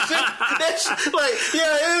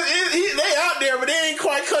 they out there, but they ain't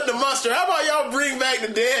quite cutting the mustard. How about y'all bring back the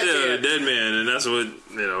dead man? Yeah, the dead man, and that's what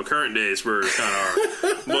current day Spurs kind of are.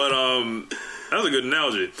 But that was a good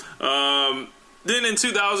analogy. Then in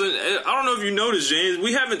 2000, I don't know if you noticed, James,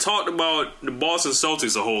 we haven't talked about the Boston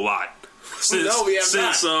Celtics a whole lot. Since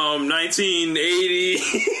 1980.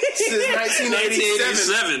 Since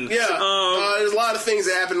 1987. Yeah. There's a lot of things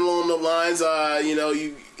that happened along the lines.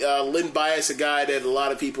 Lynn Bias, a guy that a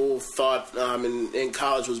lot of people thought in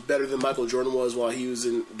college was better than Michael Jordan was while he was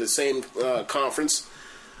in the same conference.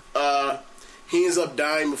 He ends up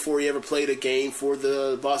dying before he ever played a game for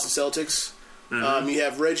the Boston Celtics. Mm-hmm. You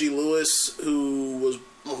have Reggie Lewis, who was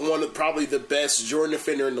one of probably the best Jordan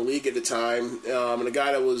defender in the league at the time, and a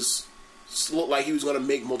guy that looked like he was going to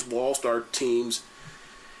make multiple All-Star teams.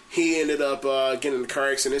 He ended up getting in a car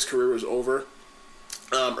accident. His career was over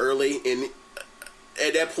early, and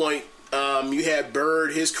at that point, you had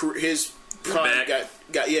Bird. His prime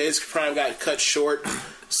his prime got cut short,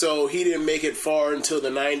 so he didn't make it far until the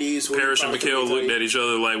 90s. Parrish and McHale looked at each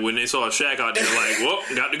other like when they saw Shaq out there, like, "Well,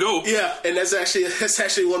 got to go." Yeah, and that's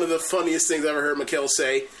actually one of the funniest things I ever heard McHale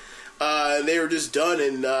say. They were just done,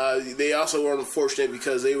 and they also were unfortunate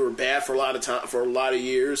because they were bad for a lot of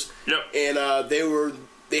years. Yep. And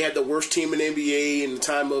they had the worst team in the NBA in the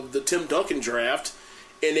time of the Tim Duncan draft,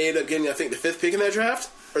 and they ended up getting, I think, the 5th pick in that draft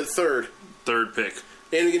or the 3rd. 3rd pick.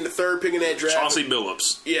 They ended up getting the 3rd pick in that draft. Chauncey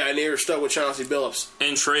Billups. Yeah, and they were stuck with Chauncey Billups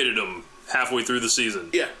and traded him halfway through the season.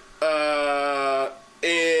 Yeah.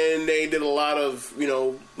 And they did a lot of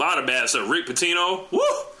bad stuff. Rick Pitino. Woo!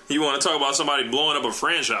 You want to talk about somebody blowing up a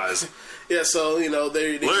franchise? Yeah, so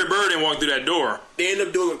Larry Bird didn't walk through that door. They ended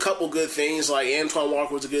up doing a couple good things, like Antoine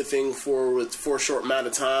Walker was a good thing for a short amount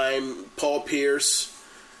of time. Paul Pierce,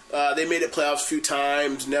 they made it playoffs a few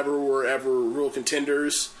times, never were ever real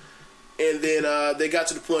contenders, and then they got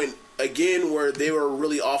to the point again where they were a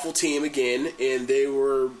really awful team again, and they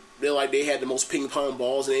had the most ping pong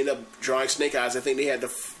balls, and they ended up drawing snake eyes. I think they had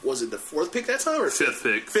was it the 4th pick that time or 5th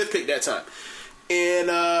pick? 5th pick that time. And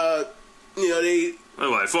they're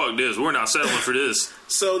like, fuck this, we're not settling for this.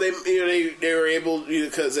 So they were able,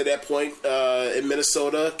 because at that point in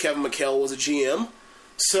Minnesota, Kevin McHale was a GM.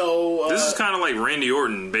 So this is kind of like Randy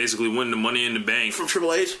Orton basically winning the Money in the Bank from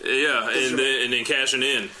Triple H. Yeah, and then cashing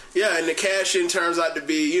in. Yeah, and the cash in turns out to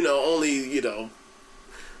be only the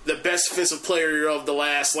best defensive player of the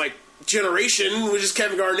last generation, which is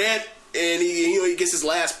Kevin Garnett, and he gets his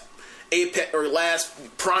last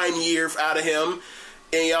prime year out of him,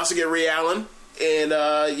 and you also get Ray Allen, and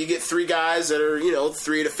you get 3 guys that are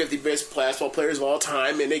 3 of the 50 best basketball players of all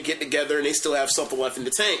time, and they get together and they still have something left in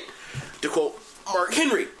the tank, to quote Mark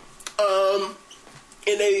Henry. And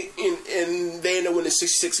they end up winning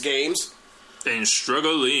 66 games. And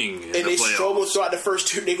struggling in and they playoffs. Struggled throughout the first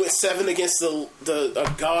 2. They went 7 against the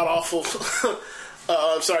god awful.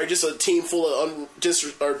 I'm sorry, just a team full of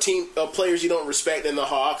team of players you don't respect in the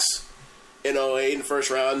Hawks. in 08 in the first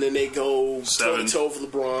round. Then they go 7. toe-to-toe with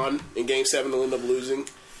LeBron in Game 7. They'll end up winning.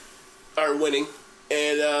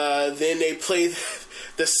 And then they play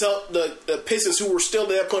the Pistons, who were still at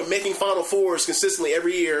that point making Final Fours consistently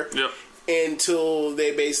every year. Yep. Until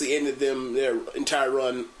they basically ended their entire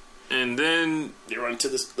run. And then they run to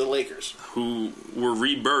the Lakers, who were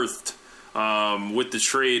rebirthed with the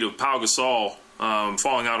trade of Pau Gasol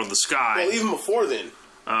falling out of the sky. Well, even before then.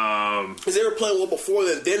 Because they were playing well before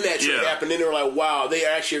then that trade happened. Then they were like, wow, they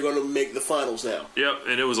actually are going to make the finals now. Yep,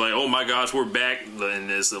 and it was like, oh my gosh, we're back. And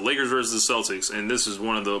it's the Lakers versus the Celtics. And this is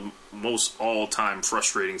one of the most all-time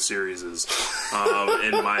frustrating series in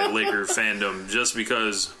my Laker fandom, just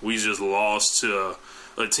because we just lost to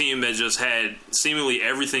a team that just had seemingly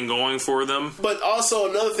everything going for them. But also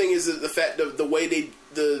another thing is the fact of the way the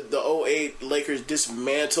 08 Lakers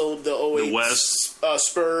dismantled the 08 the West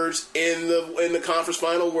Spurs in the conference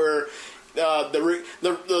final, where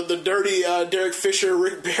the dirty Derek Fisher,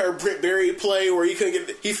 Rick Barry play where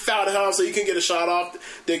he fouled him so he couldn't get a shot off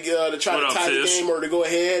to try to tie the game or to go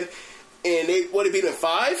ahead, and they beat him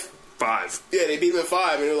 5. 5. Yeah, they beat them in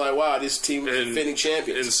 5, and they're like, wow, this team is defending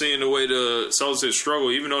champions. And seeing the way the Celtics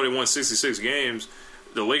struggle, even though they won 66 games,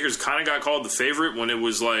 the Lakers kind of got called the favorite when it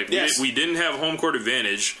was like, we didn't have home court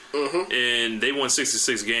advantage, and they won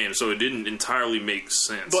 66 games, so it didn't entirely make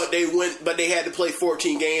sense. But they had to play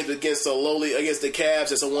 14 games against the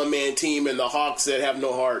Cavs as a one-man team, and the Hawks that have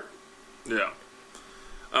no heart. Yeah.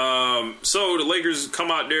 So the Lakers come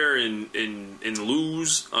out there and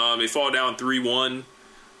lose. They fall down 3-1.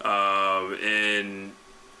 And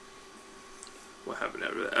what happened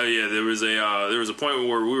after that? Oh yeah, there was a point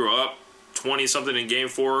where we were up 20 something in Game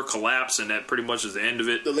 4, collapse, and that pretty much is the end of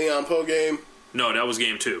it. The Leon Powe game? No, that was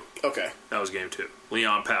Game 2. Okay, that was Game 2.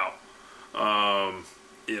 Leon Powell.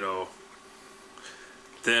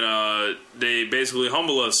 Then they basically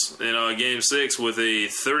humble us in Game 6 with a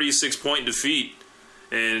 36-point defeat,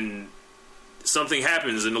 and something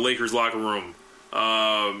happens in the Lakers locker room.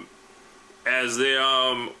 As they,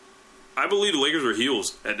 I believe the Lakers were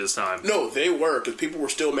heels at this time. No, they were, because people were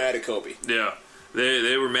still mad at Kobe. Yeah,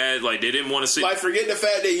 they were mad. Like, they didn't want to see. Like, forget the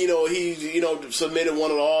fact that he submitted one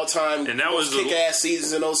of the all-time kick-ass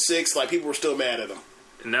seasons in 06. Like, people were still mad at him.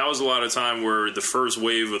 And that was a lot of time where the first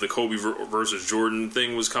wave of the Kobe versus Jordan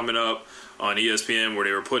thing was coming up on ESPN, where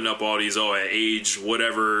they were putting up all these at age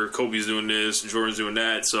whatever, Kobe's doing this, Jordan's doing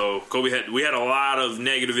that. So we had a lot of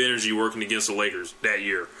negative energy working against the Lakers that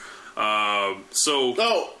year. Before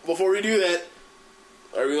we do that,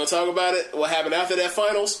 are we going to talk about it? What happened after that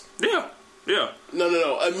finals? Yeah.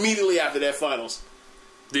 No. Immediately after that finals.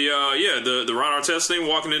 The Ron Artest thing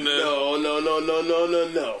walking in the... No. What are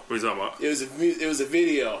you talking about? It was a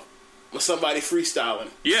video of somebody freestyling.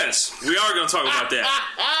 Yes, we are going to talk about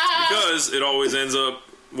that. Because it always ends up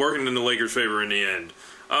working in the Lakers' favor in the end.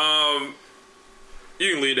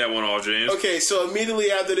 You can lead that one off, James. Okay, so immediately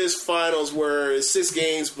after this finals, where 6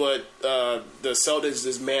 games, but the Celtics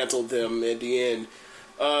dismantled them at the end.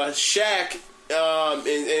 Shaq,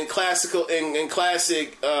 in classic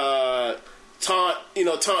taunt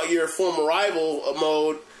your former rival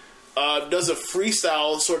mode, does a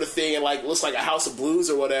freestyle sort of thing, and looks like a House of Blues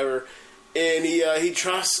or whatever. And he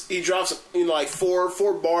drops like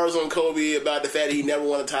four bars on Kobe about the fact that he never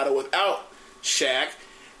won a title without Shaq.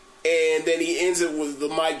 And then he ends it with the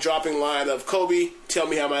mic dropping line of, Kobe, tell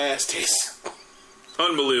me how my ass tastes.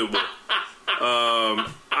 Unbelievable.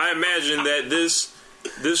 I imagine that this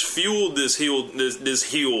fueled this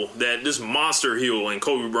monster heel in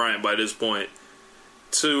Kobe Bryant by this point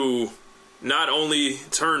to not only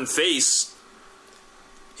turn face,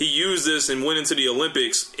 he used this and went into the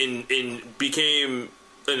Olympics and became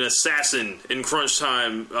an assassin in crunch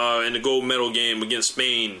time in the gold medal game against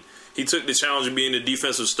Spain. He took the challenge of being a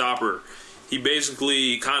defensive stopper. He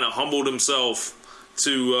basically kind of humbled himself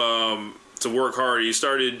to work hard. He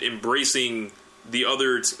started embracing the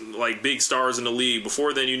other big stars in the league.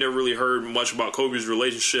 Before then, you never really heard much about Kobe's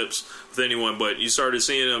relationships with anyone, but you started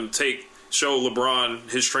seeing him show LeBron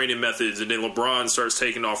his training methods, and then LeBron starts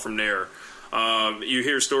taking off from there. You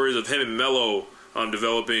hear stories of him and Melo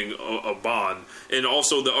developing a bond. And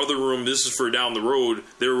also the other room, this is for down the road,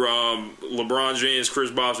 there were LeBron James,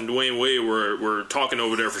 Chris Bosh, and Dwayne Wade were talking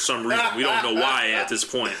over there for some reason. We don't know why at this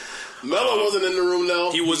point. Melo wasn't in the room,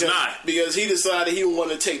 though. He was not. Because he decided he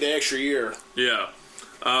wanted to take the extra year. Yeah.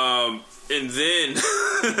 And then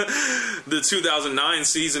the 2009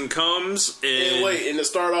 season comes. And to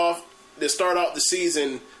start off the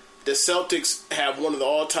season, the Celtics have one of the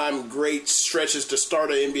all-time great stretches to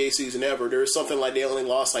start an NBA season ever. There was something like they only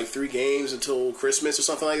lost 3 games until Christmas or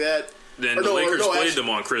something like that. Then the Lakers played them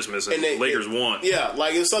on Christmas, and the Lakers won. Yeah,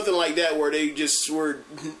 like it was something like that where they just were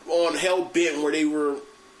on hell bent, where they were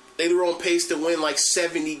on pace to win like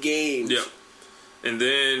 70 games. Yep. And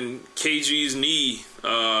then KG's knee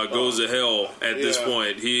goes to hell at this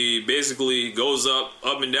point. He basically goes up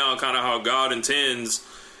and down, kind of how God intends,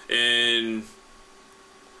 and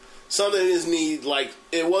something in his knee, like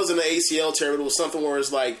it wasn't an ACL tear, but it was something where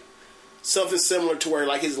it's like something similar to where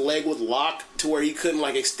like his leg would lock to where he couldn't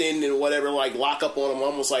like extend and whatever, like lock up on him,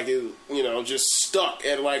 almost like it, just stuck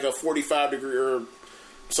at like a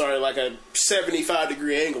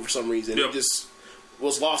 75-degree angle for some reason. Yep. It just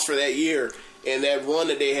was lost for that year. And that run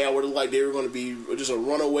that they had, where like they were going to be just a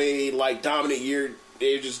runaway, like dominant year,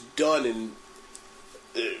 they were just done, and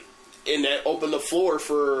that opened the floor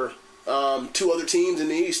for two other teams in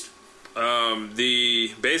the East.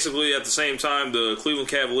 Basically at the same time, the Cleveland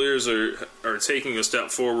Cavaliers are taking a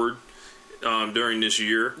step forward during this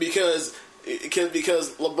year because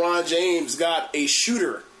LeBron James got a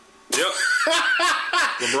shooter. Yep.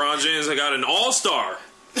 LeBron James got an all-star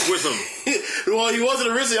with him. Well, he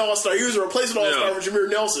wasn't originally all-star. He was a replacement all-star for Jameer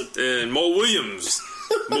Nelson. And Mo Williams.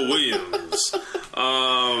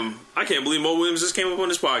 I can't believe Mo Williams just came up on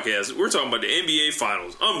this podcast. We're talking about the NBA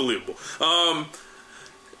Finals. Unbelievable.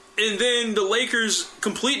 And then the Lakers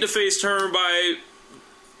complete the face turn by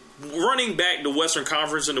running back the Western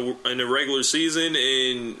Conference in the regular season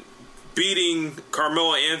and beating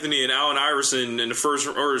Carmelo Anthony and Allen Iverson in the first,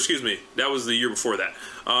 or excuse me, that was the year before that.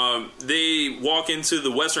 They walk into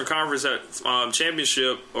the Western Conference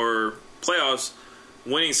championship or playoffs,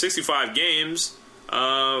 winning 65 games,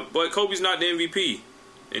 but Kobe's not the MVP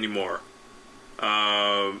anymore.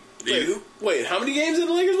 Wait, how many games did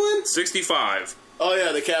the Lakers win? 65. Oh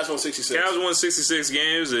yeah, the Cavs won 66. Cavs won 66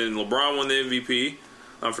 games, and LeBron won the MVP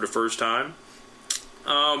for the first time.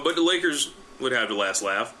 But the Lakers would have the last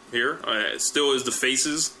laugh here. It still is the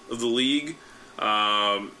faces of the league.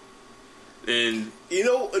 And now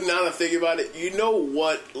that I think about it, you know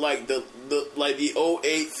what like the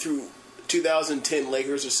 08 through 2010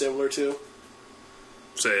 Lakers are similar to?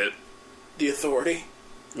 Say it. The Authority.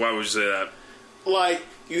 Why would you say that? Like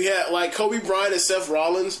you had like Kobe Bryant and Seth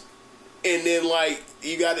Rollins, and then like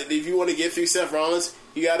you got to, if you want to get through Seth Rollins,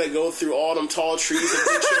 you got to go through all them tall trees and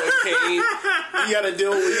Big Show and Kane. You got to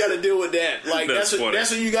deal with that. Like that's what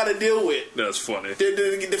you got to deal with. That's funny.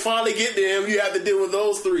 To finally get to him, you have to deal with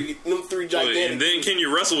them three gigantic. And then can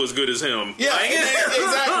you wrestle as good as him? Yeah,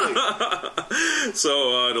 exactly.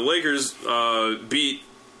 So the Lakers beat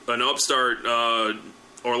an upstart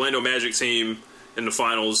Orlando Magic team in the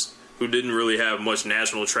finals who didn't really have much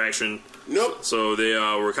national traction. Nope. So they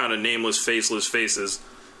were kind of nameless, faceless faces.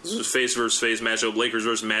 This was face versus face matchup. Lakers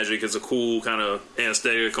versus Magic is a cool kind of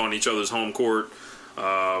anesthetic on each other's home court.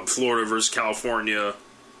 Florida versus California,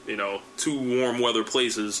 two warm weather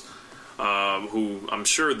places. Who I'm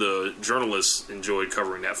sure the journalists enjoyed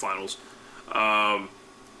covering that finals.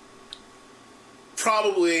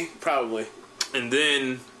 Probably. And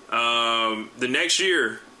then the next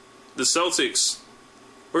year, the Celtics.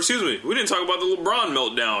 Or excuse me, we didn't talk about the LeBron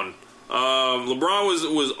meltdown.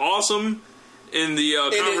 LeBron was awesome in the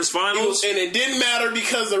conference finals. And it didn't matter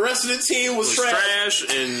because the rest of the team was trash.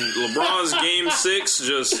 And LeBron's game 6,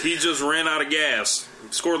 he just ran out of gas.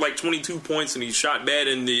 He scored like 22 points and he shot bad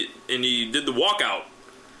and he did the walkout.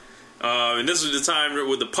 And this was the time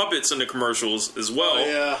with the puppets in the commercials as well. Oh,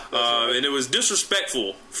 yeah. Right. And it was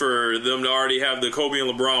disrespectful for them to already have the Kobe and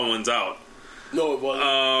LeBron ones out. No, it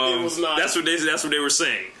wasn't. It was not. That's what they were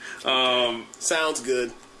saying. Sounds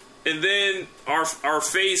good. And then our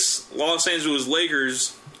face, Los Angeles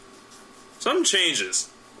Lakers, something changes.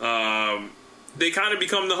 They kind of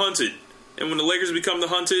become the hunted. And when the Lakers become the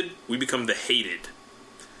hunted, we become the hated.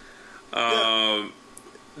 The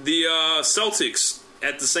Celtics,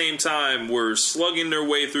 at the same time, were slugging their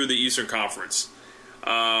way through the Eastern Conference.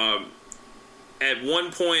 At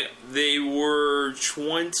one point, they were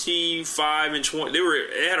 25 and 20. They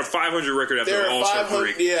had a 500 record after the All-Star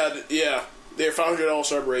break. Yeah. They're 500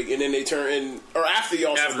 All-Star break, and then they turn in, or after the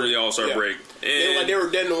All-Star break. After the All-Star break. And they were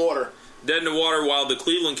dead in the water. Dead in the water, while the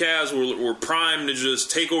Cleveland Cavs were primed to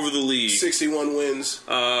just take over the league. 61 wins.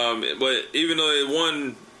 But even though they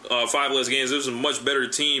won 5 less games, it was a much better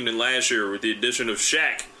team than last year with the addition of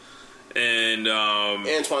Shaq and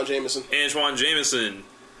Antoine Jameson.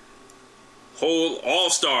 Whole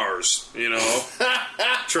all-stars,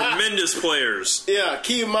 tremendous players. Yeah,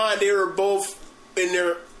 keep in mind they were both in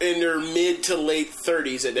their mid to late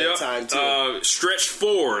 30s at that time too. Stretch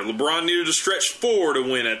 4. LeBron needed to stretch 4 to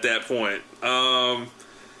win at that point.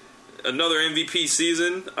 Another MVP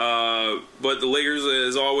season, but the Lakers,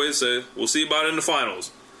 as always, said we'll see about it in the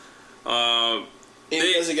finals. And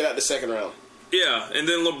he doesn't get out the second round. Yeah, and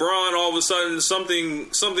then LeBron, all of a sudden, something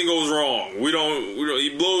goes wrong. We don't.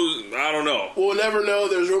 He blows. I don't know. We'll never know.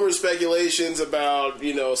 There's rumors, speculations about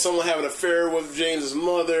someone having an affair with James's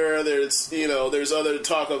mother. There's other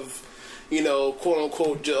talk of quote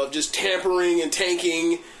unquote just tampering and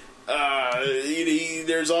tanking.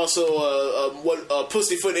 There's also a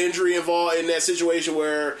pussyfoot injury involved in that situation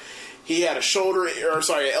where he had an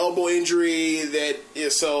elbow injury.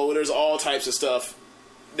 So there's all types of stuff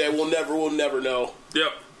that we'll never know.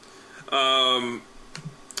 Yep.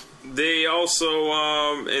 They also,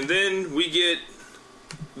 and then we get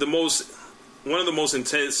one of the most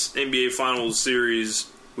intense NBA Finals series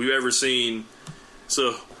we've ever seen.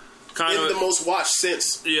 So, kind of the most watched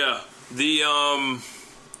since. Yeah. I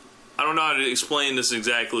don't know how to explain this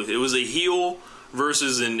exactly. It was a heel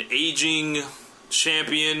versus an aging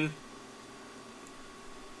champion.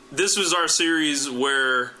 This was our series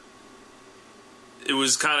where it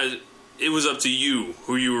was up to you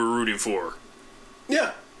who you were rooting for.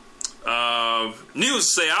 Yeah. Needless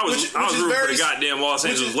to say, I was rooting for the goddamn Los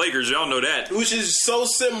Angeles Lakers. Y'all know that. Which is so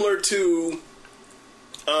similar to,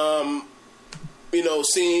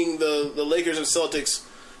 seeing the Lakers and Celtics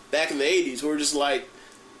back in the 80s. We're just like,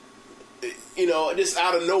 just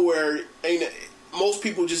out of nowhere. Most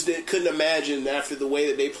people just couldn't imagine after the way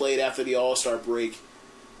that they played after the All-Star break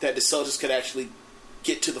that the Celtics could actually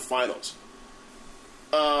get to the finals.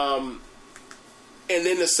 And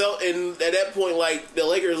then and at that point, like, the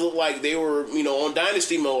Lakers looked like they were, on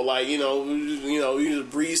dynasty mode. Like, you just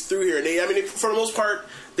breeze through here. And for the most part,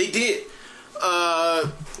 they did.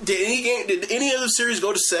 Did any other series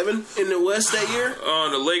go to 7 in the West that year?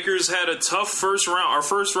 The Lakers had a tough first round. Our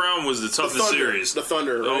first round was the toughest series. The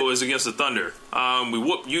Thunder. Right? Oh, it was against the Thunder. We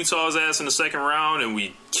whooped Utah's ass in the second round, and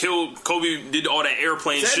we killed Kobe. Did all that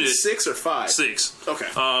airplane shit. 6 or 5? 6.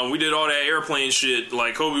 Okay. We did all that airplane shit.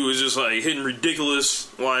 Like, Kobe was just like hitting ridiculous.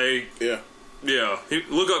 Like, yeah.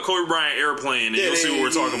 Look up Kobe Bryant airplane, and you'll see what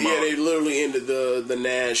we're talking about. Yeah, they literally ended the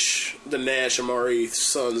Nash Amari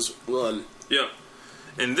Suns run. Yep.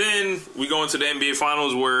 And then we go into the NBA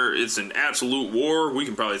Finals where it's an absolute war. We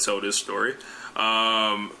can probably tell this story.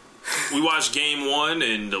 We watched Game 1,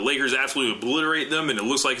 and the Lakers absolutely obliterate them, and it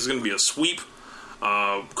looks like it's going to be a sweep.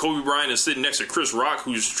 Kobe Bryant is sitting next to Chris Rock,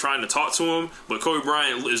 who's trying to talk to him, but Kobe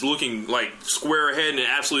Bryant is looking like square ahead and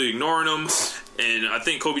absolutely ignoring him. And I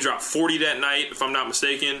think Kobe dropped 40 that night, if I'm not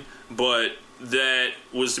mistaken, but that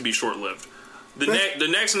was to be short-lived. The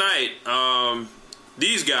next night,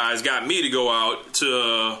 these guys got me to go out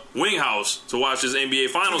to Wing House to watch this NBA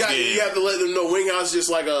Finals game. You have to let them know Wing House is just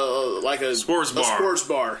like a sports bar. A sports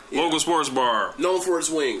bar. Yeah. Local sports bar. Known for its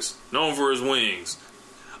wings.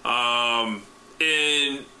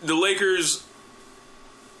 And the Lakers,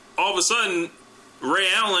 all of a sudden, Ray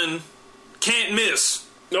Allen can't miss.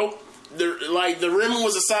 Nope. The rim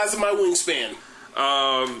was the size of my wingspan.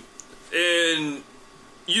 And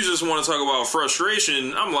you just want to talk about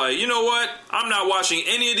frustration. I'm like, you know what? I'm not watching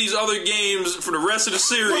any of these other games for the rest of the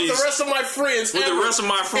series. With the rest of my friends. In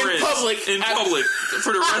public.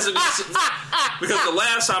 For the rest of the because the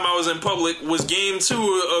last time I was in public was Game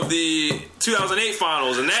 2 of the 2008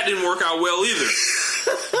 Finals, and that didn't work out well either.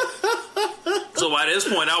 So by this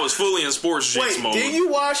point, I was fully in sports jinx mode. Did you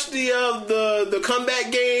watch the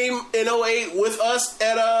comeback game in 2008 with us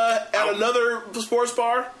at another sports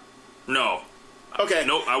bar? No. Okay.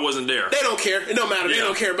 Nope, I wasn't there. They don't care. It don't matter. Yeah. They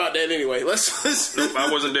don't care about that anyway. Nope, I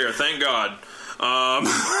wasn't there. Thank God.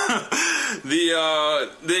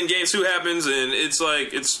 Then Game 2 happens, and it's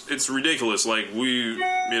like it's ridiculous. Like, we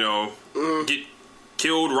get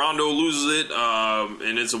killed. Rondo loses it,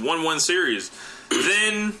 and it's a 1-1 series.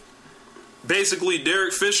 Then basically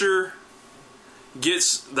Derek Fisher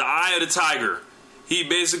gets the eye of the tiger. He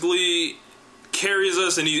basically carries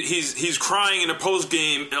us, and he's crying in a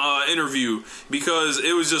post-game interview because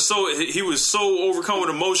it was just he was so overcome with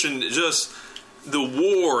emotion, just the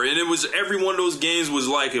war, and it was every one of those games was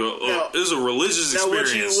like it was a religious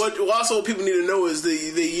experience. What also people need to know is the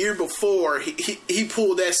year before he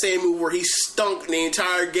pulled that same move where he stunk the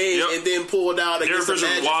entire game and then pulled out against the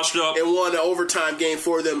Magic washed up and won an overtime game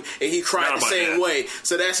for them, and he cried the same way.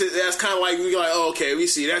 So that's kind of like we like, oh, okay, we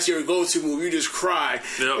see that's your go-to move. You just cry.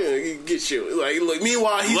 Yep. Get you like.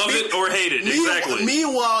 Meanwhile, love it or hate it. Exactly.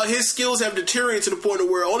 Meanwhile, his skills have deteriorated to the point of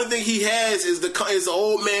where the only thing he has is the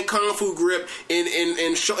old man kung fu grip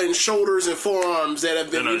in shoulders and forearms that have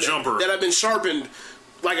been sharpened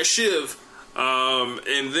like a shiv.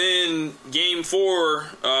 And then Game 4,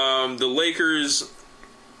 the Lakers,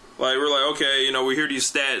 we're like, okay, we hear these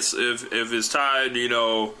stats. If it's tied,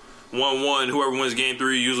 1-1, whoever wins Game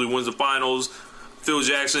 3 usually wins the finals. Phil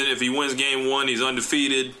Jackson, if he wins Game 1, he's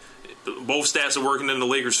undefeated. Both stats are working in the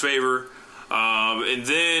Lakers' favor. And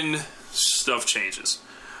then stuff changes.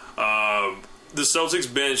 The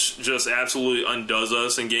Celtics bench just absolutely undoes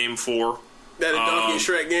us in Game 4. That a Donkey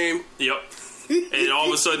Shrek game? Yep. And all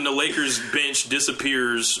of a sudden, the Lakers bench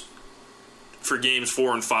disappears for Games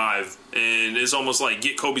 4 and 5. And it's almost like,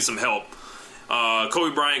 get Kobe some help.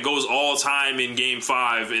 Kobe Bryant goes all time in Game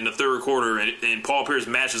 5 in the third quarter, and Paul Pierce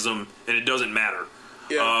matches him, and it doesn't matter.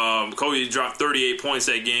 Yeah. Kobe dropped 38 points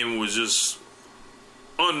that game, was just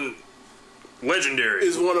legendary.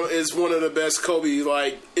 Is one of the best Kobe.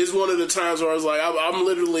 Like, it's one of the times where I was like, I'm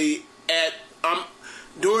literally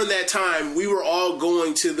during that time we were all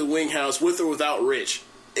going to the wing house with or without Rich,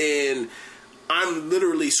 and I'm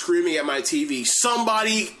literally screaming at my TV,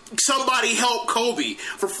 somebody help Kobe.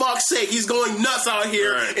 For fuck's sake, he's going nuts out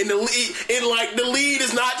here. Right. And the lead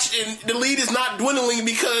is not dwindling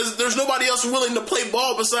because there's nobody else willing to play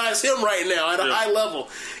ball besides him right now at a high level.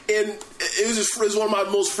 And it was one of my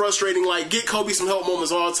most frustrating, like, get Kobe some help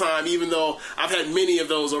moments all the time, even though I've had many of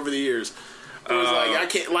those over the years. It was like, I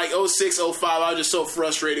can't, like 06, 05, I was just so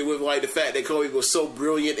frustrated with, like, the fact that Kobe was so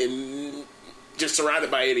brilliant and just surrounded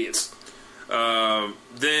by idiots.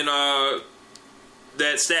 Then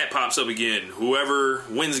that stat pops up again. Whoever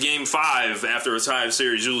wins Game 5 after a tie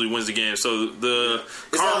series usually wins the game. So the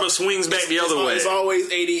karma swings back the other way. It's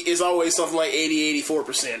always 80. It's always something like 80,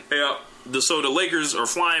 84%. Yeah. So the Lakers are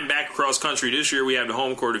flying back across country this year. We have the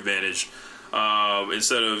home court advantage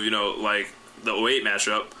instead of like the 08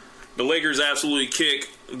 matchup. The Lakers absolutely kick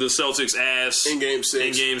the Celtics' ass in Game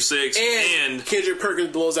 6. And Kendrick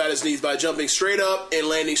Perkins blows out his knees by jumping straight up and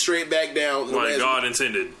landing straight back down. Like God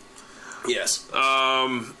intended. Yes.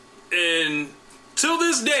 And till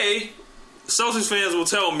this day, Celtics fans will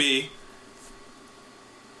tell me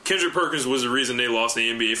Kendrick Perkins was the reason they lost the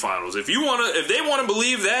NBA Finals. If they want to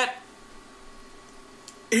believe that,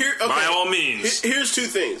 by all means. Here's two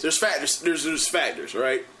things. There's factors. There's factors,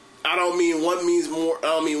 right? I don't mean one means more. I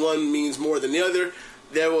don't mean one means more than the other.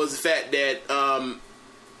 There was the fact that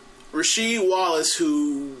Rasheed Wallace,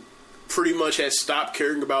 who pretty much has stopped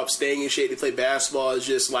caring about staying in shape to play basketball, is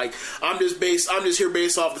just like, I'm just here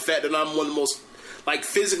based off the fact that I'm one of the most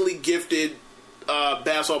physically gifted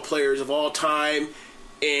basketball players of all time,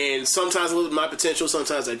 and sometimes I live with my potential,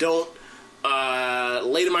 sometimes I don't.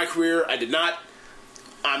 Late in my career, I did not.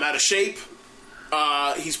 I'm out of shape.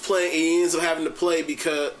 He's playing. He ends up having to play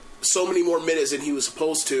because so many more minutes than he was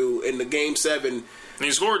supposed to in the Game 7. And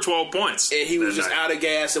he scored 12 points. And he was just out of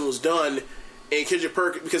gas and was done. And Kendrick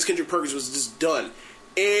Perkins was just done.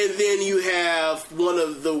 And then you have one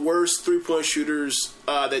of the worst three-point shooters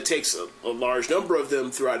that takes a large number of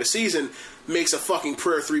them throughout the season, makes a fucking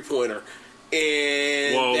prayer three-pointer.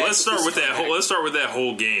 And let's start with that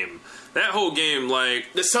whole game. That whole game,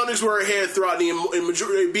 the Celtics were ahead throughout the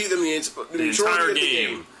majority. They beat them the entire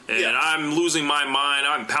game. And I'm losing my mind.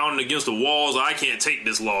 I'm pounding against the walls. I can't take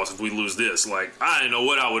this loss if we lose this. I didn't know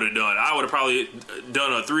what I would have done. I would have probably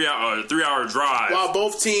done a 3-hour drive. While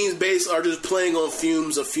both teams are just playing on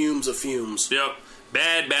fumes of fumes of fumes. Yep.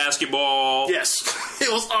 Bad basketball. Yes.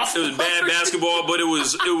 It was awful. It was bad basketball, but it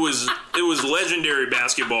was legendary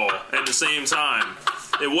basketball at the same time.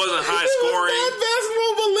 It wasn't high scoring. It was bad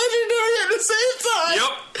basketball, but legendary at the same time.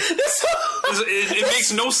 Yep. It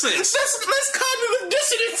makes no sense. That's cognitive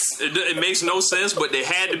dissonance. It makes no sense, but they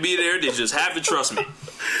had to be there. They just have to trust me.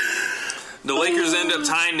 The Lakers end up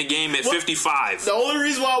tying the game at 55. The only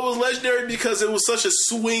reason why it was legendary because it was such a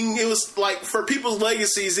swing. It was for people's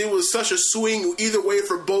legacies. It was such a swing either way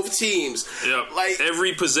for both teams. Yep.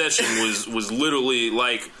 Every possession was literally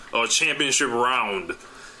like a championship round.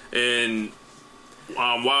 And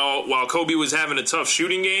while Kobe was having a tough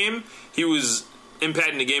shooting game, he was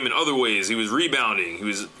impacting the game in other ways. He was rebounding. He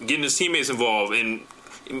was getting his teammates involved. And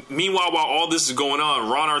meanwhile, while all this is going on,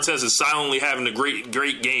 Ron Artest is silently having a great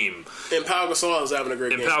game. And Pau Gasol is having a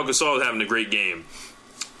great game.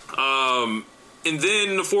 And then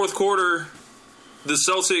in the fourth quarter, the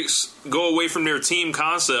Celtics go away from their team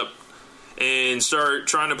concept and start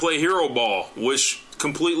trying to play hero ball, which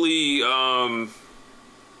completely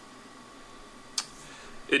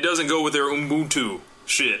it doesn't go with their Ubuntu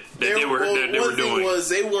shit that they were doing. One thing was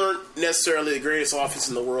they weren't necessarily the greatest offense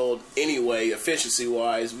in the world anyway, efficiency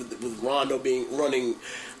wise, with Rondo Rondo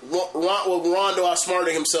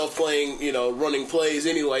outsmarting himself playing, running plays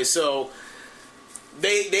anyway. So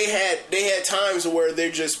they had times where they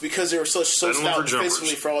just, because they were so stout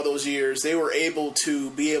defensively for all those years, they were able to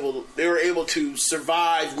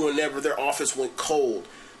survive whenever their offense went cold.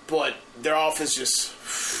 But their offense just,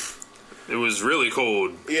 it was really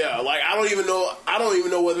cold. Yeah, I don't even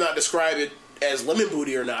know whether or not describe it as lemon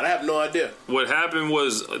booty or not. I have no idea. What happened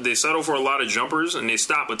was they settled for a lot of jumpers and they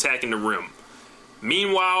stopped attacking the rim.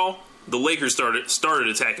 Meanwhile, the Lakers started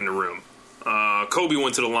attacking the rim. Kobe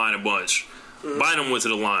went to the line a bunch. Bynum went to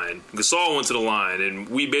the line. Gasol went to the line, and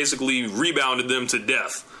we basically rebounded them to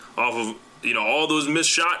death off of all those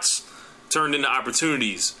missed shots turned into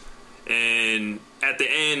opportunities. And at the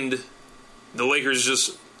end, the Lakers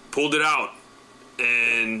just pulled it out,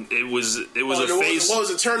 and it was a face. What was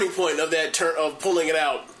the turning point of that of pulling it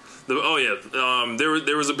out? There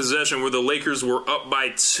was a possession where the Lakers were up by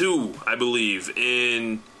 2, I believe,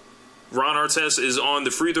 and Ron Artest is on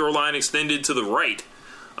the free throw line extended to the right.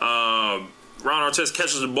 Ron Artest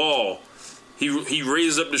catches the ball. He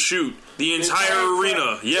raises up to shoot. The entire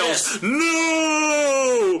arena yells,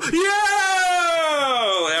 "No!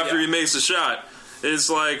 Yeah!" After he makes the shot. It's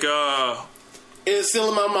like, it's still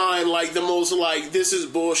in my mind like the most like, this is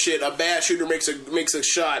bullshit. A bad shooter makes a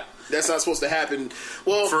shot. That's not supposed to happen.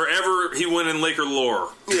 Well, forever he went in Laker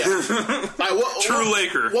lore. Yeah. True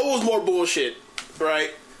Laker. What was more bullshit,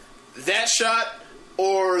 right? That shot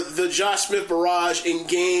or the Josh Smith barrage in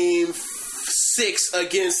Game 6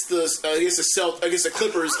 against the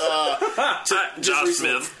Clippers? Josh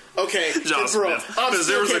Smith. Okay, Josh Smith. Because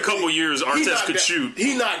there was a couple years Artest could shoot.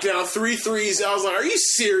 He knocked down 3 threes. I was like, "Are you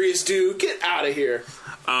serious, dude? Get out of here."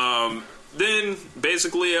 Then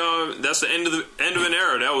basically, that's the end of an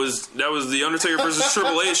era. That was the Undertaker versus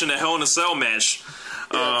Triple H in a Hell in a Cell match.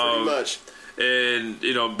 Yeah, pretty much. And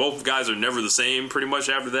both guys are never the same pretty much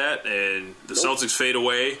after that. And the Celtics fade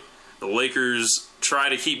away. The Lakers try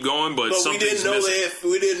to keep going, but something's missing.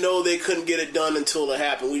 We didn't know they couldn't get it done until it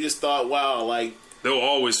happened. We just thought, wow, like they'll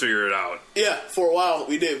always figure it out. Yeah, for a while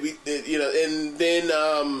we did. We did, and then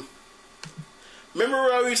remember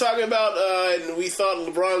what we were talking about? And we thought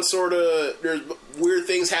LeBron there's weird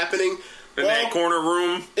things happening in that corner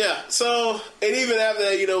room. Yeah. So, and even after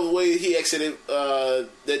that, the way he exited that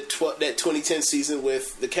 2010 season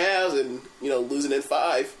with the Cavs and losing in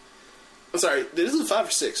 5. I'm sorry, did he lose 5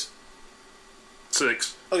 or 6?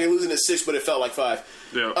 6. Okay, losing in 6, but it felt like 5.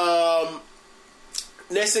 Yeah.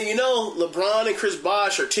 Next thing you know, LeBron and Chris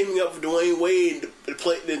Bosh are teaming up with Dwayne Wade to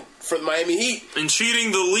play for the Miami Heat. And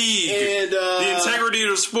cheating the league. And the integrity of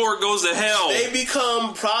the sport goes to hell. They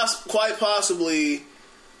become quite possibly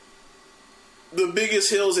the biggest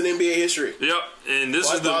heels in NBA history. Yep. And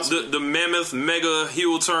this is the mammoth mega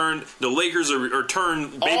heel turn. The Lakers are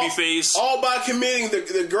turned babyface. All by committing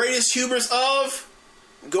the greatest hubris of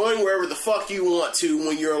going wherever the fuck you want to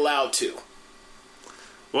when you're allowed to.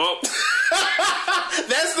 Well,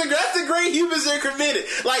 that's the great hubris they're committed.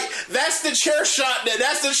 Like that's the chair shot.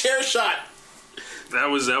 That's the chair shot. That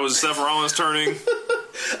was Seth Rollins turning.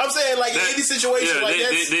 I'm saying in any situation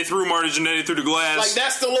they threw Marty Jannetty through the glass. Like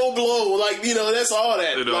that's the low blow. Like that's all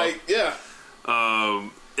that.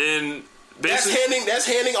 And that's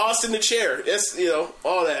handing Austin the chair. That's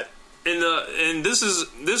all that. And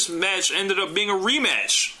this match ended up being a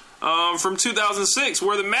rematch from 2006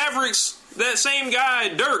 where the Mavericks. That same guy,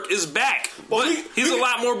 Dirk, is back. But he's a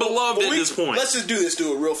lot more beloved at this point. Let's just do it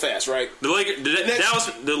real fast, right? The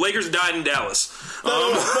Lakers died in Dallas.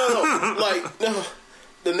 No.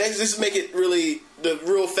 Let's make it really the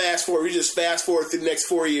real fast forward. We just fast forward through the next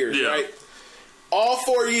 4 years, right? All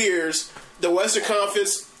 4 years, the Western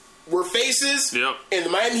Conference were faces, and the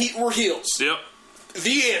Miami Heat were heels. Yep.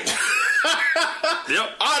 The end.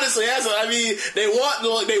 Yep. Honestly, they lost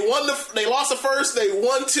the first, they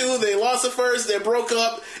won 2, they lost the first, they broke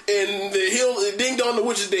up, and the heel ding dong, the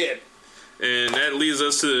witch is dead. And that leads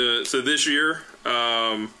us to this year,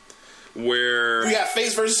 where we got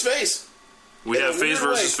face versus face. We have face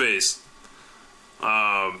versus face.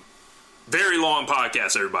 Very long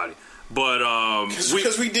podcast, everybody. But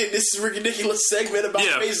because we did this ridiculous segment about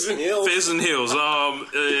faces and heels. Faces and heels.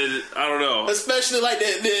 I don't know. Especially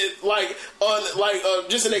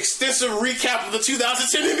just an extensive recap of the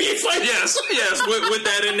 2010 NBA Finals. Yes, with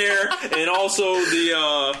that in there, and also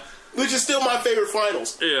the which is still my favorite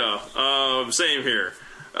finals. Yeah, same here.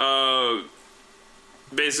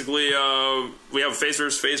 Basically, we have a face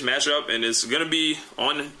versus face matchup, and it's gonna be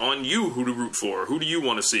on you who to root for. Who do you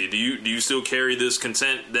want to see? Do you still carry this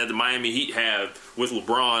content that the Miami Heat have with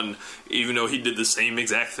LeBron, even though he did the same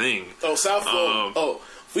exact thing? Oh, South Florida.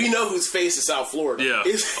 We know whose face is South Florida. Yeah,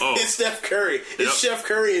 it's Steph Curry. It's Chef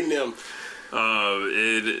Curry and them.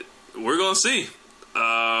 We're gonna see.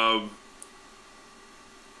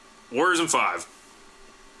 Warriors in 5.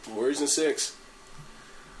 Warriors in 6.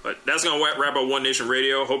 But that's going to wrap up One Nation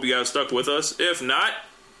Radio. Hope you guys stuck with us. If not,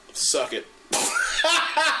 suck it.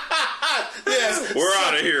 Yes, we're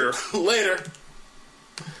out of here. Later.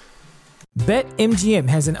 BetMGM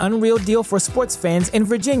has an unreal deal for sports fans in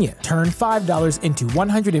Virginia. Turn $5 into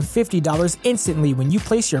 $150 instantly when you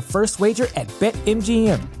place your first wager at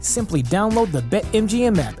BetMGM. Simply download the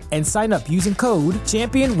BetMGM app and sign up using code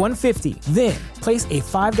Champion150. Then, place a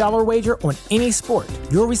 $5 wager on any sport.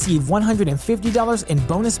 You'll receive $150 in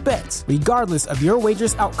bonus bets, regardless of your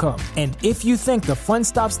wager's outcome. And if you think the fun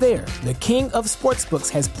stops there, the King of Sportsbooks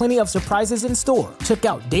has plenty of surprises in store. Check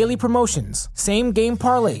out daily promotions, same-game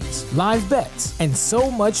parlays, live bets, and so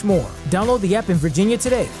much more. Download the app in Virginia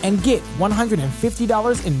today and get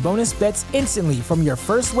 $150 in bonus bets instantly from your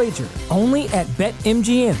first wager. Only at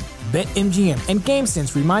BetMGM. BetMGM and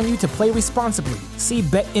GameSense remind you to play responsibly. See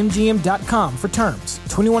BetMGM.com for terms.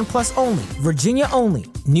 21 plus only. Virginia only.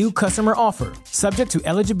 New customer offer. Subject to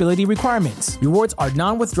eligibility requirements. Rewards are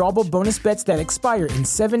non-withdrawable bonus bets that expire in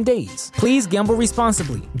 7 days. Please gamble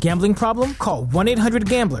responsibly. Gambling problem? Call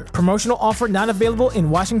 1-800-GAMBLER. Promotional offer not available in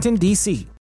Washington, D.C.